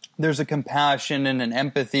 There's a compassion and an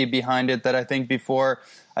empathy behind it that I think before,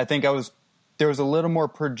 there was a little more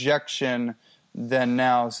projection than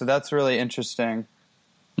now. So that's really interesting.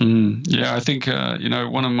 I think,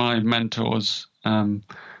 one of my mentors,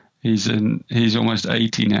 He's almost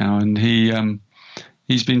 80 now, and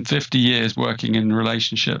he's been 50 years working in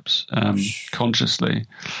relationships consciously,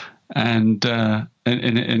 and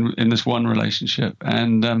in this one relationship,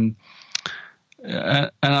 and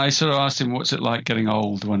I sort of asked him, what's it like getting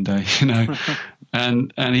old one day,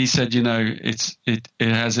 and he said, it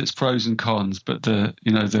has its pros and cons, but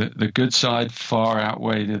the good side far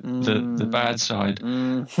outweigh the bad side.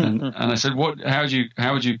 And I said, how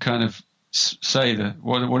would you kind of say that?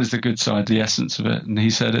 What is the good side, the essence of it? And he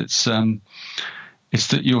said, it's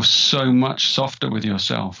that you're so much softer with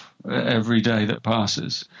yourself every day that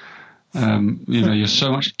passes. You're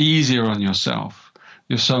so much easier on yourself.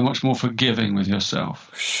 You're so much more forgiving with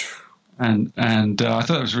yourself. And I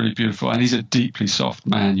thought it was really beautiful. And he's a deeply soft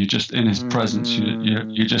man. You just, in his presence,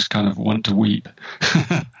 you just kind of want to weep.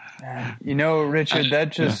 Richard,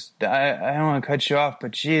 that just, I don't want to cut you off,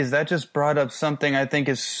 but geez, that just brought up something I think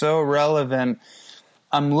is so relevant.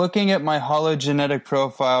 I'm looking at my hologenetic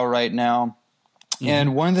profile right now.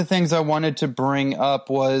 And one of the things I wanted to bring up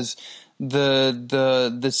was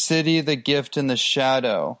the city, the gift, and the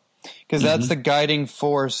shadow. Because that's the guiding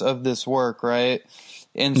force of this work, right?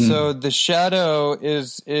 And so the shadow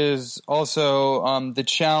is also the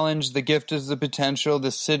challenge, the gift is the potential,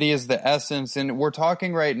 the city is the essence. And we're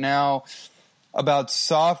talking right now about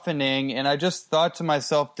softening, and I just thought to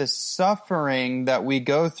myself, the suffering that we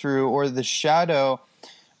go through, or the shadow,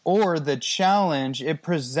 or the challenge, it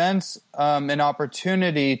presents an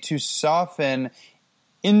opportunity to soften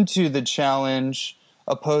into the challenge,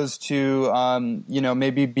 opposed to,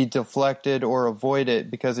 maybe be deflected or avoid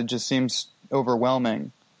it because it just seems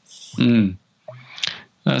overwhelming.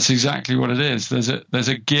 That's exactly what it is. There's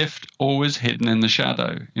a gift always hidden in the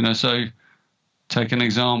shadow. So take an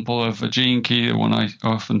example of a gene key. The one I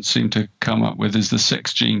often seem to come up with is the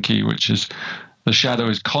 6th gene key, which is the shadow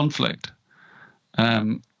is conflict.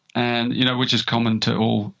 Which is common to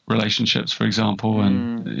all relationships, for example.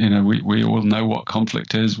 And, we all know what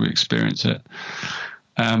conflict is. We experience it.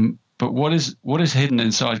 But what is hidden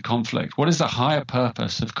inside conflict? What is the higher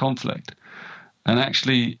purpose of conflict? And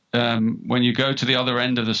actually, when you go to the other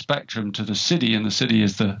end of the spectrum, to the siddhi, and the siddhi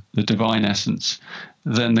is the divine essence,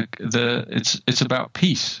 then it's about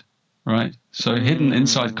peace, right? So hidden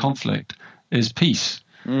inside conflict is peace.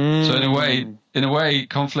 So in a way,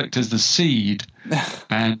 conflict is the seed,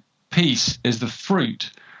 and peace is the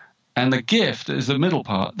fruit, and the gift is the middle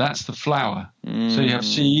part. That's the flower. So you have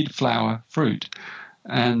seed, flower, fruit.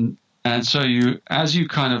 And so as you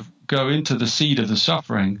kind of go into the seed of the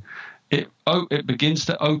suffering, it begins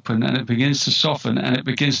to open, and it begins to soften, and it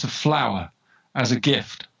begins to flower as a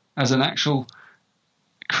gift, as an actual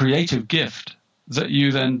creative gift that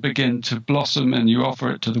you then begin to blossom, and you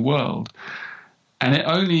offer it to the world. And it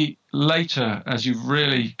only later, as you've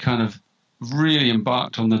really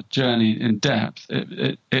embarked on the journey in depth,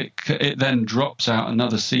 it then drops out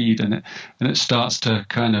another seed, and it starts to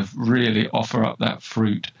kind of really offer up that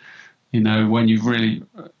fruit, when you've really,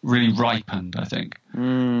 really ripened, I think.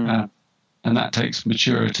 And that takes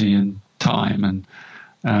maturity and time,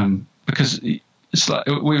 and because it's like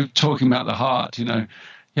we were talking about the heart, you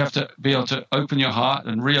have to be able to open your heart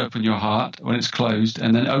and reopen your heart when it's closed,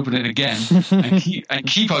 and then open it again and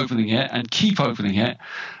keep opening it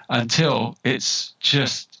until it's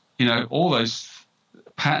just, all those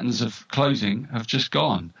patterns of closing have just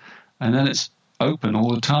gone, and then it's open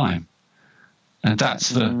all the time. And that's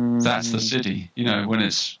the siddhi,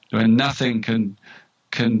 when nothing can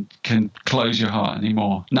close your heart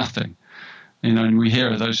anymore, nothing. And we hear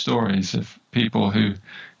of those stories of people who,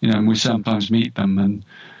 and we sometimes meet them, and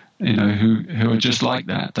who are just like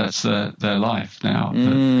that. That's their life now.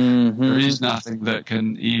 There is nothing that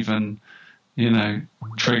can even,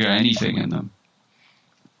 trigger anything in them.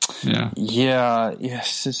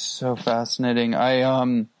 Yes, it's so fascinating.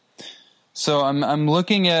 So I'm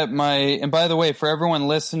looking at and by the way, for everyone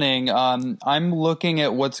listening, I'm looking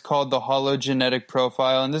at what's called the hologenetic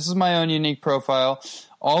profile, and this is my own unique profile.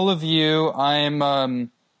 All of you, I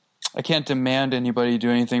can't demand anybody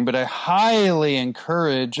do anything, but I highly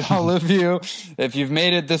encourage all of you, if you've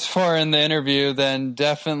made it this far in the interview, then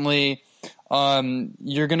definitely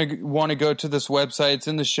you're going to want to go to this website. It's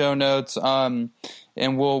in the show notes, and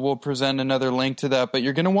we'll present another link to that. But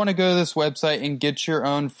you're going to want to go to this website and get your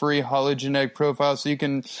own free hologenetic profile, so you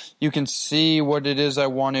can see what it is I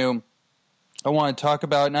want to talk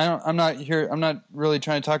about. And I'm not really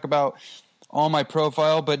trying to talk about all my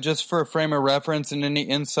profile, but just for a frame of reference, and any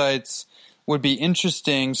insights would be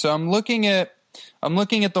interesting. So I'm looking at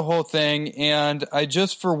the whole thing, and I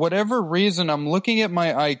just, for whatever reason, I'm looking at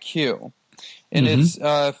my IQ. And it's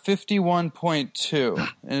 51.2,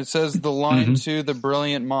 and it says the line to the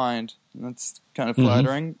brilliant mind. That's kind of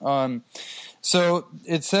flattering. So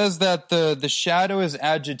it says that the shadow is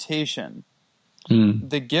agitation,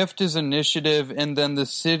 the gift is initiative, and then the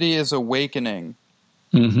city is awakening.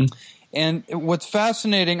 And what's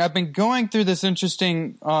fascinating, I've been going through this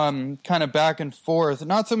interesting kind of back and forth,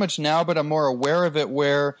 not so much now, but I'm more aware of it,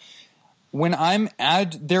 where when I'm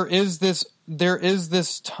there is this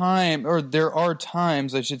time, or there are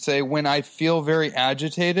times, I should say, when I feel very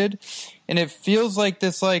agitated, and it feels like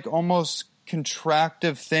this, like, almost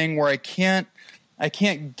contractive thing where I can't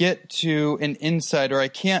get to an insight, or I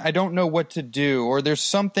don't know what to do, or there's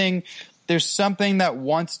something that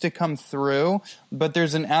wants to come through, but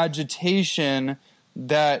there's an agitation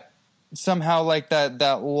that somehow, like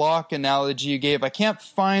that lock analogy you gave, I can't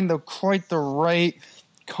find quite the right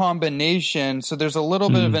combination. So there's a little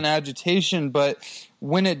bit of an agitation, but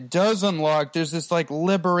when it does unlock, there's this like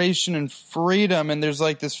liberation and freedom, and there's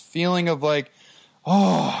like this feeling of like,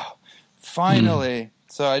 oh, finally.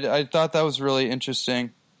 So I thought that was really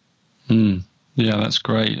interesting. Yeah, that's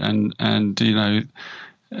great. And you know,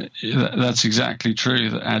 that's exactly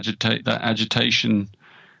true. That agitation,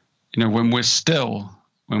 you know, when we're still,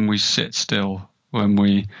 when we sit still, when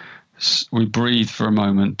we breathe for a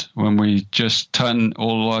moment, when we just turn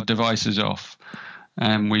all our devices off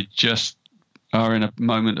and we just are in a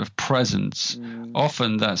moment of presence,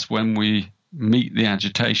 often that's when we meet the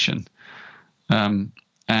agitation. And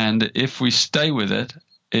if we stay with it,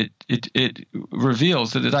 it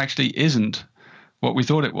reveals that it actually isn't what we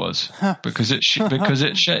thought it was, because it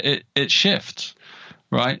shifts,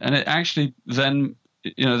 right? And it actually then,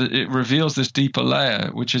 you know, it reveals this deeper layer,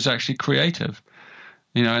 which is actually creative.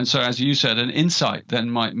 You know, and so as you said, an insight then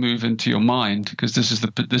might move into your mind, because this is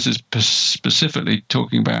specifically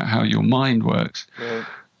talking about how your mind works. Right.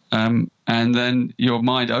 And then your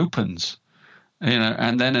mind opens, you know,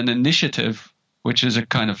 and then an initiative, which is a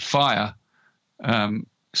kind of fire,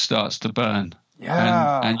 starts to burn.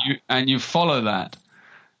 Yeah. And you follow that,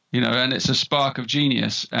 you know, and it's a spark of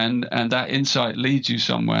genius, and that insight leads you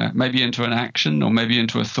somewhere, maybe into an action, or maybe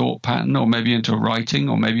into a thought pattern, or maybe into writing,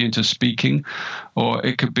 or maybe into speaking, or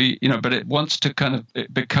it could be, you know, but it wants to kind of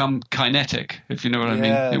become kinetic, if you know what I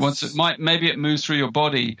mean. Maybe it moves through your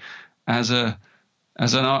body as an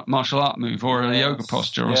martial art move, or a yoga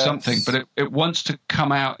posture, or something, but it wants to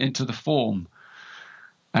come out into the form.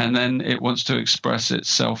 And then it wants to express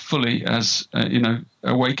itself fully as, you know,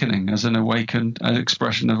 awakening, as an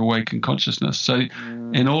expression of awakened consciousness. So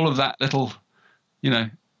in all of that little, you know,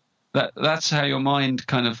 that's how your mind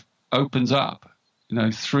kind of opens up, you know,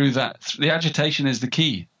 through that. The agitation is the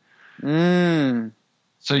key. So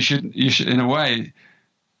you should, in a way,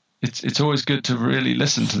 it's always good to really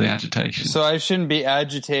listen to the agitation. So I shouldn't be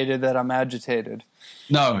agitated that I'm agitated.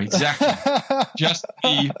 No, exactly. Just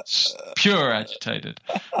be pure agitated,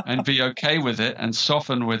 and be okay with it, and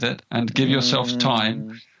soften with it, and give yourself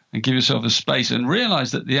time, and give yourself a space, and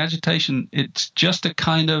realize that the agitation, it's just a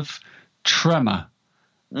kind of tremor.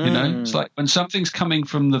 You know, it's like when something's coming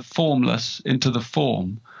from the formless into the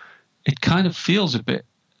form, it kind of feels a bit,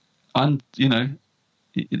 you know,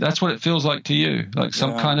 that's what it feels like to you, like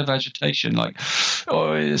some kind of agitation, like,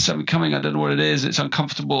 oh, there's something coming, I don't know what it is, it's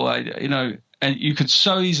uncomfortable, you know. And you could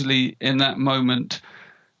so easily, in that moment,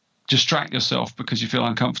 distract yourself because you feel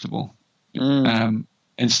uncomfortable.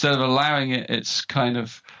 Instead of allowing it, it's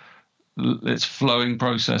flowing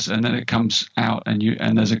process, and then it comes out, and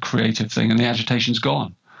there's a creative thing, and the agitation's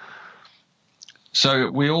gone.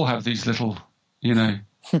 So we all have these little, you know,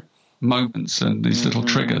 moments and these little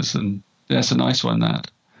triggers, and that's a nice one.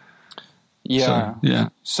 That. Yeah. So, yeah.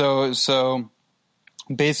 So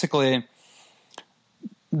basically,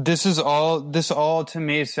 This all to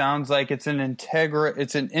me sounds like it's an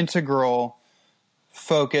integral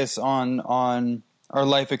focus on our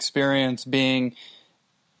life experience being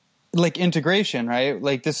like integration, right?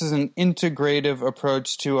 Like this is an integrative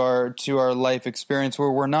approach to our life experience, where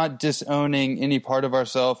we're not disowning any part of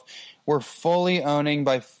ourselves. We're fully owning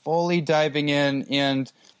by fully diving in, and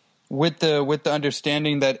with the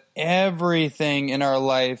understanding that everything in our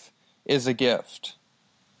life is a gift.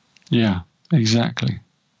 Yeah, exactly.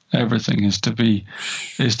 Everything is to be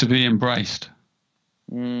embraced.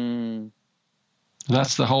 That's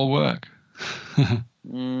the whole work. Yeah,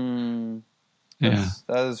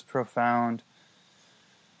 that is profound.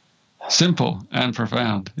 Simple and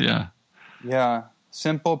profound. Yeah. Yeah,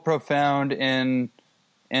 simple, profound, and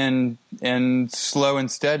slow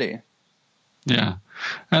and steady. Yeah,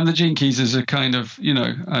 and the Gene Keys is a kind of, you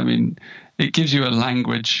know, I mean, it gives you a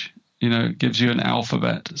language. You know, it gives you an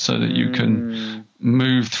alphabet so that you can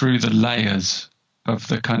move through the layers of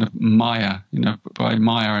the kind of Maya. By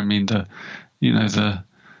Maya I mean the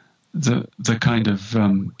kind of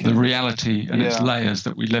the reality and its layers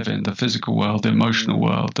that we live in, the physical world, the emotional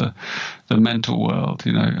world, the mental world,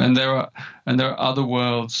 and there are other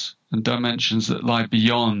worlds and dimensions that lie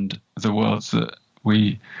beyond the worlds that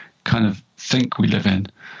we kind of think we live in,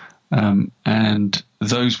 and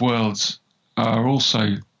those worlds are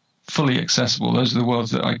also fully accessible. Those are the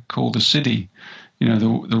worlds that I call the Siddhi,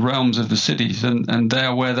 the realms of the Siddhis, and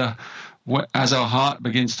they're where as our heart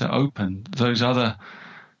begins to open, those other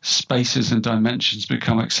spaces and dimensions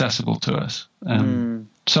become accessible to us.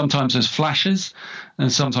 Sometimes as flashes,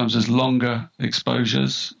 and sometimes as longer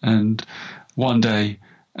exposures, and one day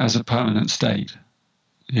as a permanent state.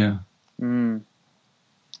 Yeah.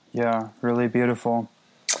 Yeah, really beautiful.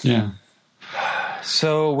 Yeah.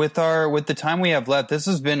 So with the time we have left, this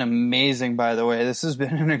has been amazing, by the way. This has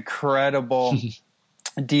been an incredible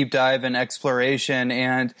deep dive and exploration,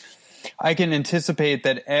 and I can anticipate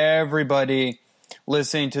that everybody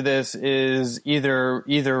listening to this is either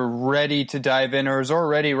ready to dive in or is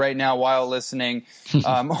already right now while listening,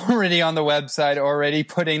 already on the website, already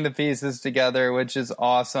putting the pieces together, which is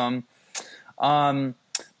awesome.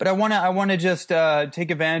 But I want to just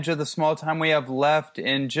take advantage of the small time we have left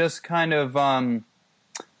and just kind of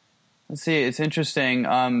let's see. It's interesting,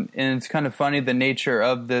 and it's kind of funny. The nature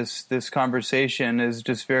of this conversation is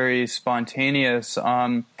just very spontaneous.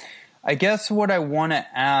 I guess what I want to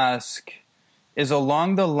ask is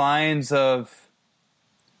along the lines of,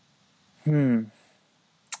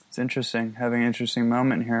 it's interesting, having an interesting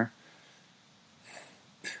moment here.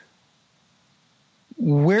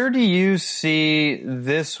 Where do you see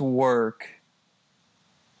this work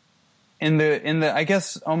in the I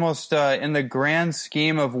guess almost in the grand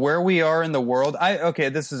scheme of where we are in the world?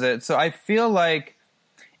 This is it. So I feel like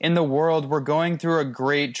in the world we're going through a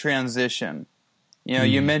great transition.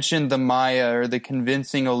 You mentioned the Maya, or the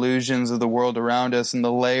convincing illusions of the world around us and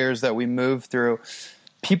the layers that we move through.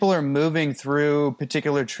 People are moving through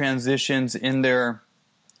particular transitions in their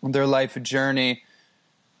life journey.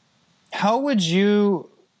 How would you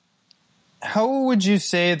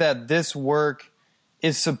say that this work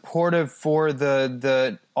is supportive for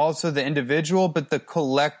the also the individual, but the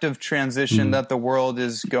collective transition that the world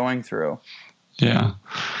is going through? Yeah.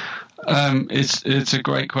 It's a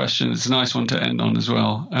great question. It's a nice one to end on as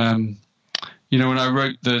well. When I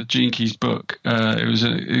wrote the Gene Keys book,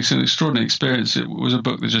 it's an extraordinary experience. It was a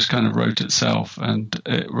book that just kind of wrote itself, and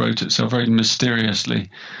it wrote itself very mysteriously.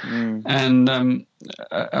 And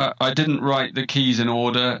I didn't write the keys in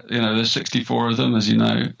order. There's 64 of them, as you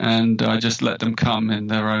know, and I just let them come in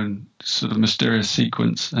their own sort of mysterious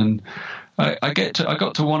sequence. And I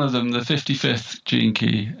got to one of them, the 55th Gene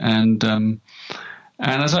Key, and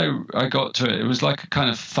as I got to it, it was like a kind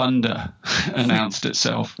of thunder announced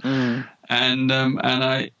itself. And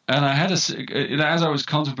I had as I was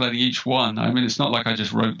contemplating each one, I mean, it's not like I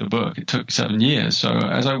just wrote the book. It took 7 years. So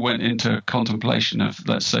as I went into contemplation of,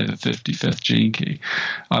 let's say, the 55th Gene Key,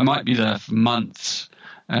 I might be there for months,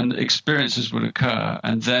 and experiences would occur,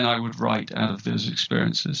 and then I would write out of those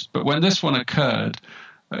experiences. But when this one occurred,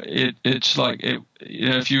 it's like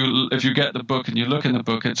if you get the book and you look in the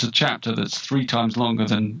book, it's a chapter that's 3 times longer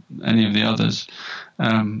than any of the others,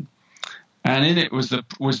 and in it was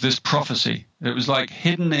this prophecy. It was like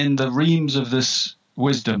hidden in the reams of this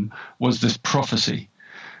wisdom was this prophecy,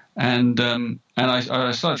 and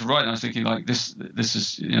I started to write, and I was thinking, like, this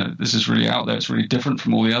is really out there. It's really different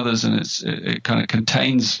from all the others, and it kind of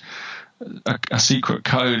contains a secret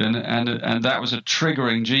code, and that was a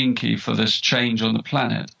triggering gene key for this change on the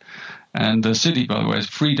planet. And the Siddhi, by the way, is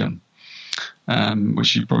freedom,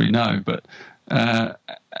 which you probably know. But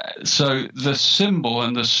so the symbol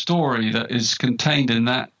and the story that is contained in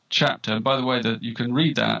that chapter, by the way, that you can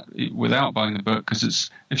read that without buying the book,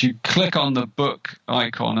 because if you click on the book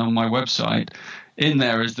icon on my website, in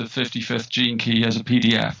there is the 55th Gene Key as a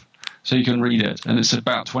PDF. So you can read it, and it's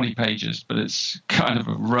about 20 pages, but it's kind of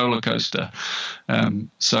a roller coaster.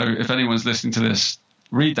 So if anyone's listening to this,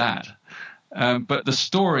 read that. But the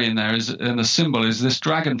story in there and the symbol is this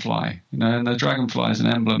dragonfly, and the dragonfly is an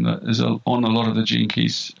emblem that is on a lot of the Gene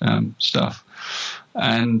Keys stuff.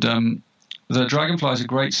 And the dragonfly is a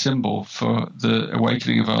great symbol for the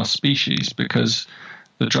awakening of our species, because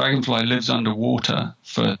the dragonfly lives underwater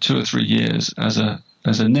for 2 or 3 years as a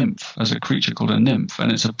nymph, as a creature called a nymph,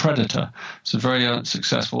 and it's a predator. It's a very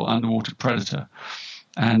successful underwater predator,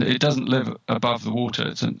 and it doesn't live above the water.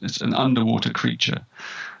 It's an underwater creature.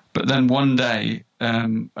 But then one day, a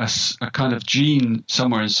kind of gene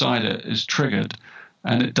somewhere inside it is triggered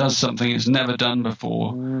and it does something it's never done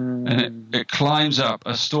before, and it climbs up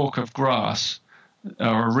a stalk of grass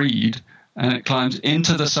or a reed, and it climbs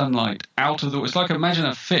into the sunlight, out of the. It's like, imagine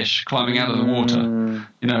a fish climbing out of the water.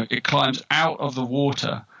 It climbs out of the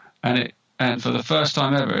water, and for the first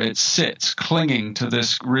time ever, it sits clinging to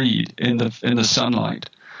this reed in the sunlight.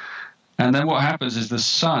 And then what happens is the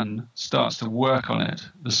sun starts to work on it.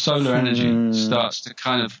 The solar energy starts to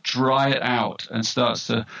kind of dry it out and starts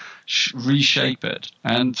to reshape it.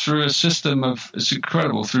 And through a system of, it's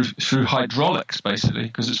incredible, through hydraulics, basically,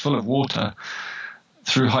 because it's full of water.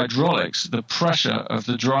 Through hydraulics, the pressure of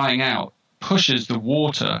the drying out pushes the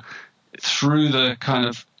water through the kind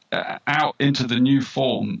of out into the new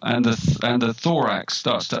form, and the thorax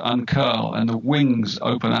starts to uncurl, and the wings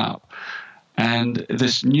open up, and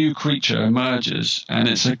this new creature emerges, and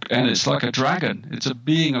it's like a dragon. It's a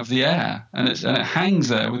being of the air, and it hangs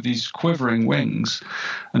there with these quivering wings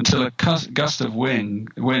until a gust of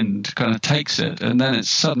wind kind of takes it, and then it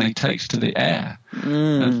suddenly takes to the air.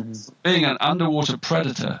 And being an underwater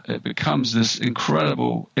predator, it becomes this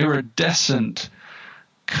incredible iridescent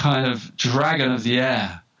kind of dragon of the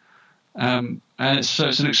air, and it's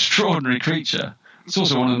an extraordinary creature. It's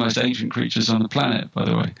also one of the most ancient creatures on the planet, by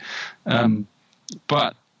the way.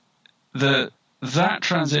 But that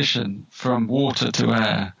transition from water to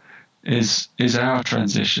air is our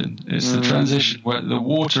transition. It's the transition where the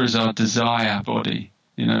water is our desire body.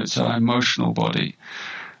 It's our emotional body.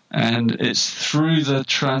 And it's through the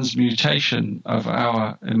transmutation of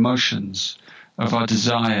our emotions, of our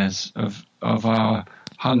desires, of our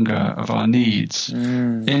hunger, of our needs,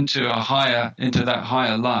 into that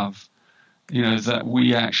higher love, that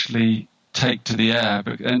we actually take to the air.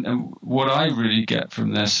 And what I really get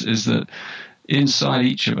from this is that inside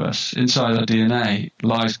each of us, inside our DNA,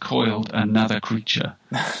 lies coiled another creature.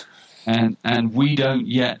 and we don't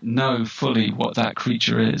yet know fully what that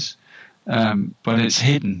creature is, but it's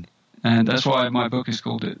hidden. And that's why my book is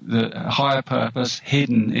called The Higher Purpose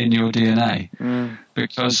Hidden in Your DNA,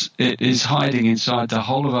 because it is hiding inside the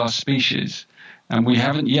whole of our species, and we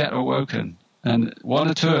haven't yet awoken. And one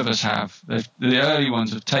or two of us have. The early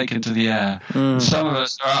ones have taken to the air. Some of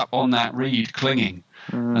us are up on that reed clinging,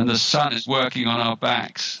 and the sun is working on our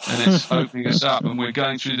backs, and it's opening us up, and we're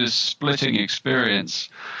going through this splitting experience.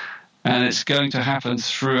 And it's going to happen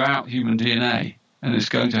throughout human DNA, and it's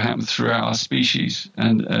going to happen throughout our species,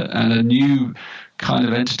 and a new kind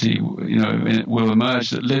of entity, will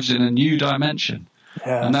emerge that lives in a new dimension.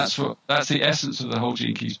 Yes. And that's the essence of the whole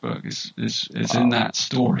Gene Keys book. It's in that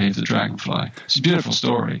story of the dragonfly. It's a beautiful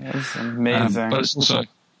story. It's amazing. But it's also,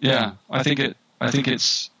 I think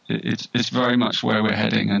it's very much where we're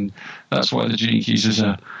heading, and that's why the Gene Keys is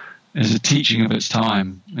a teaching of its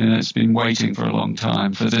time. It's been waiting for a long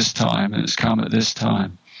time for this time, and it's come at this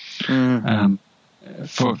time.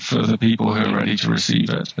 For the people who are ready to receive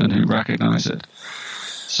it and who recognize it.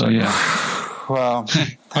 So Wow,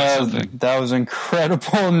 that was an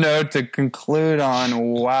incredible note to conclude on.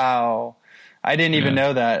 Wow, I didn't even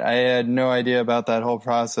know that. I had no idea about that whole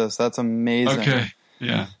process. That's amazing. Okay,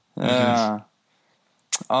 yeah.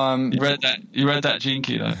 You read that Gene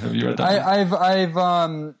Key though? Have you read that? I've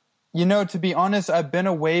to be honest, I've been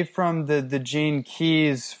away from the Gene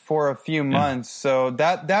Keys for a few months. So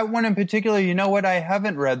that one in particular, I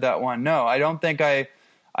haven't read that one. No, I don't think I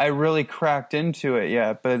really cracked into it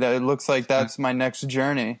yet, but it looks like that's my next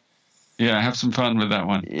journey. Yeah, have some fun with that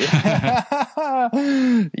one.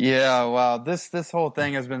 Yeah, wow. This whole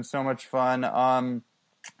thing has been so much fun.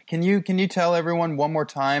 Can you tell everyone one more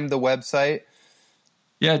time the website?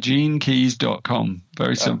 Yeah, genekeys.com.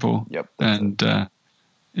 Very simple. Yep. And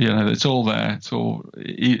it's all there. It's all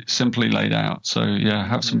simply laid out. So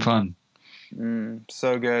have some fun.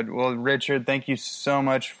 So good. Well, Richard, thank you so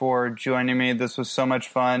much for joining me. This was so much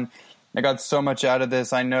fun. I got so much out of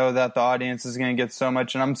this. I know that the audience is going to get so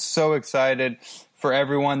much, and I'm so excited for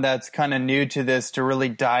everyone that's kind of new to this to really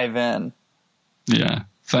dive in. Yeah.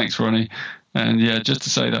 Thanks, Ronnie. And just to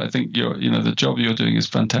say that I think the job you're doing is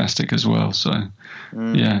fantastic as well. So I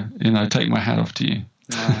take my hat off to you.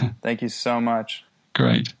 Thank you so much.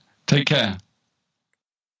 Great. Take care.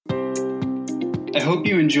 I hope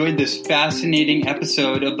you enjoyed this fascinating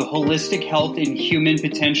episode of the Holistic Health and Human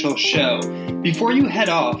Potential Show. Before you head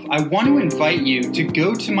off, I want to invite you to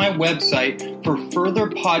go to my website for further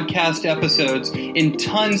podcast episodes and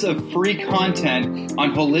tons of free content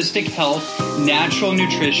on holistic health, natural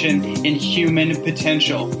nutrition, and human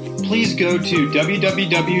potential. Please go to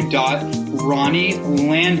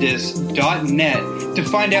www.ronnielandis.net to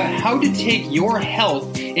find out how to take your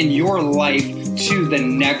health and your life to the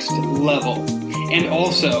next level. And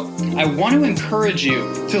also, I want to encourage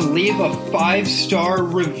you to leave a 5-star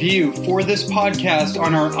review for this podcast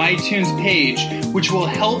on our iTunes page, which will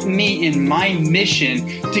help me in my mission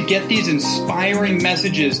to get these inspiring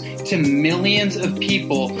messages to millions of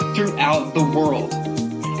people throughout the world.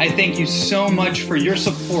 I thank you so much for your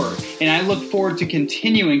support, and I look forward to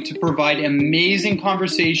continuing to provide amazing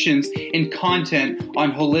conversations and content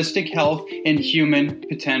on holistic health and human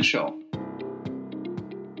potential.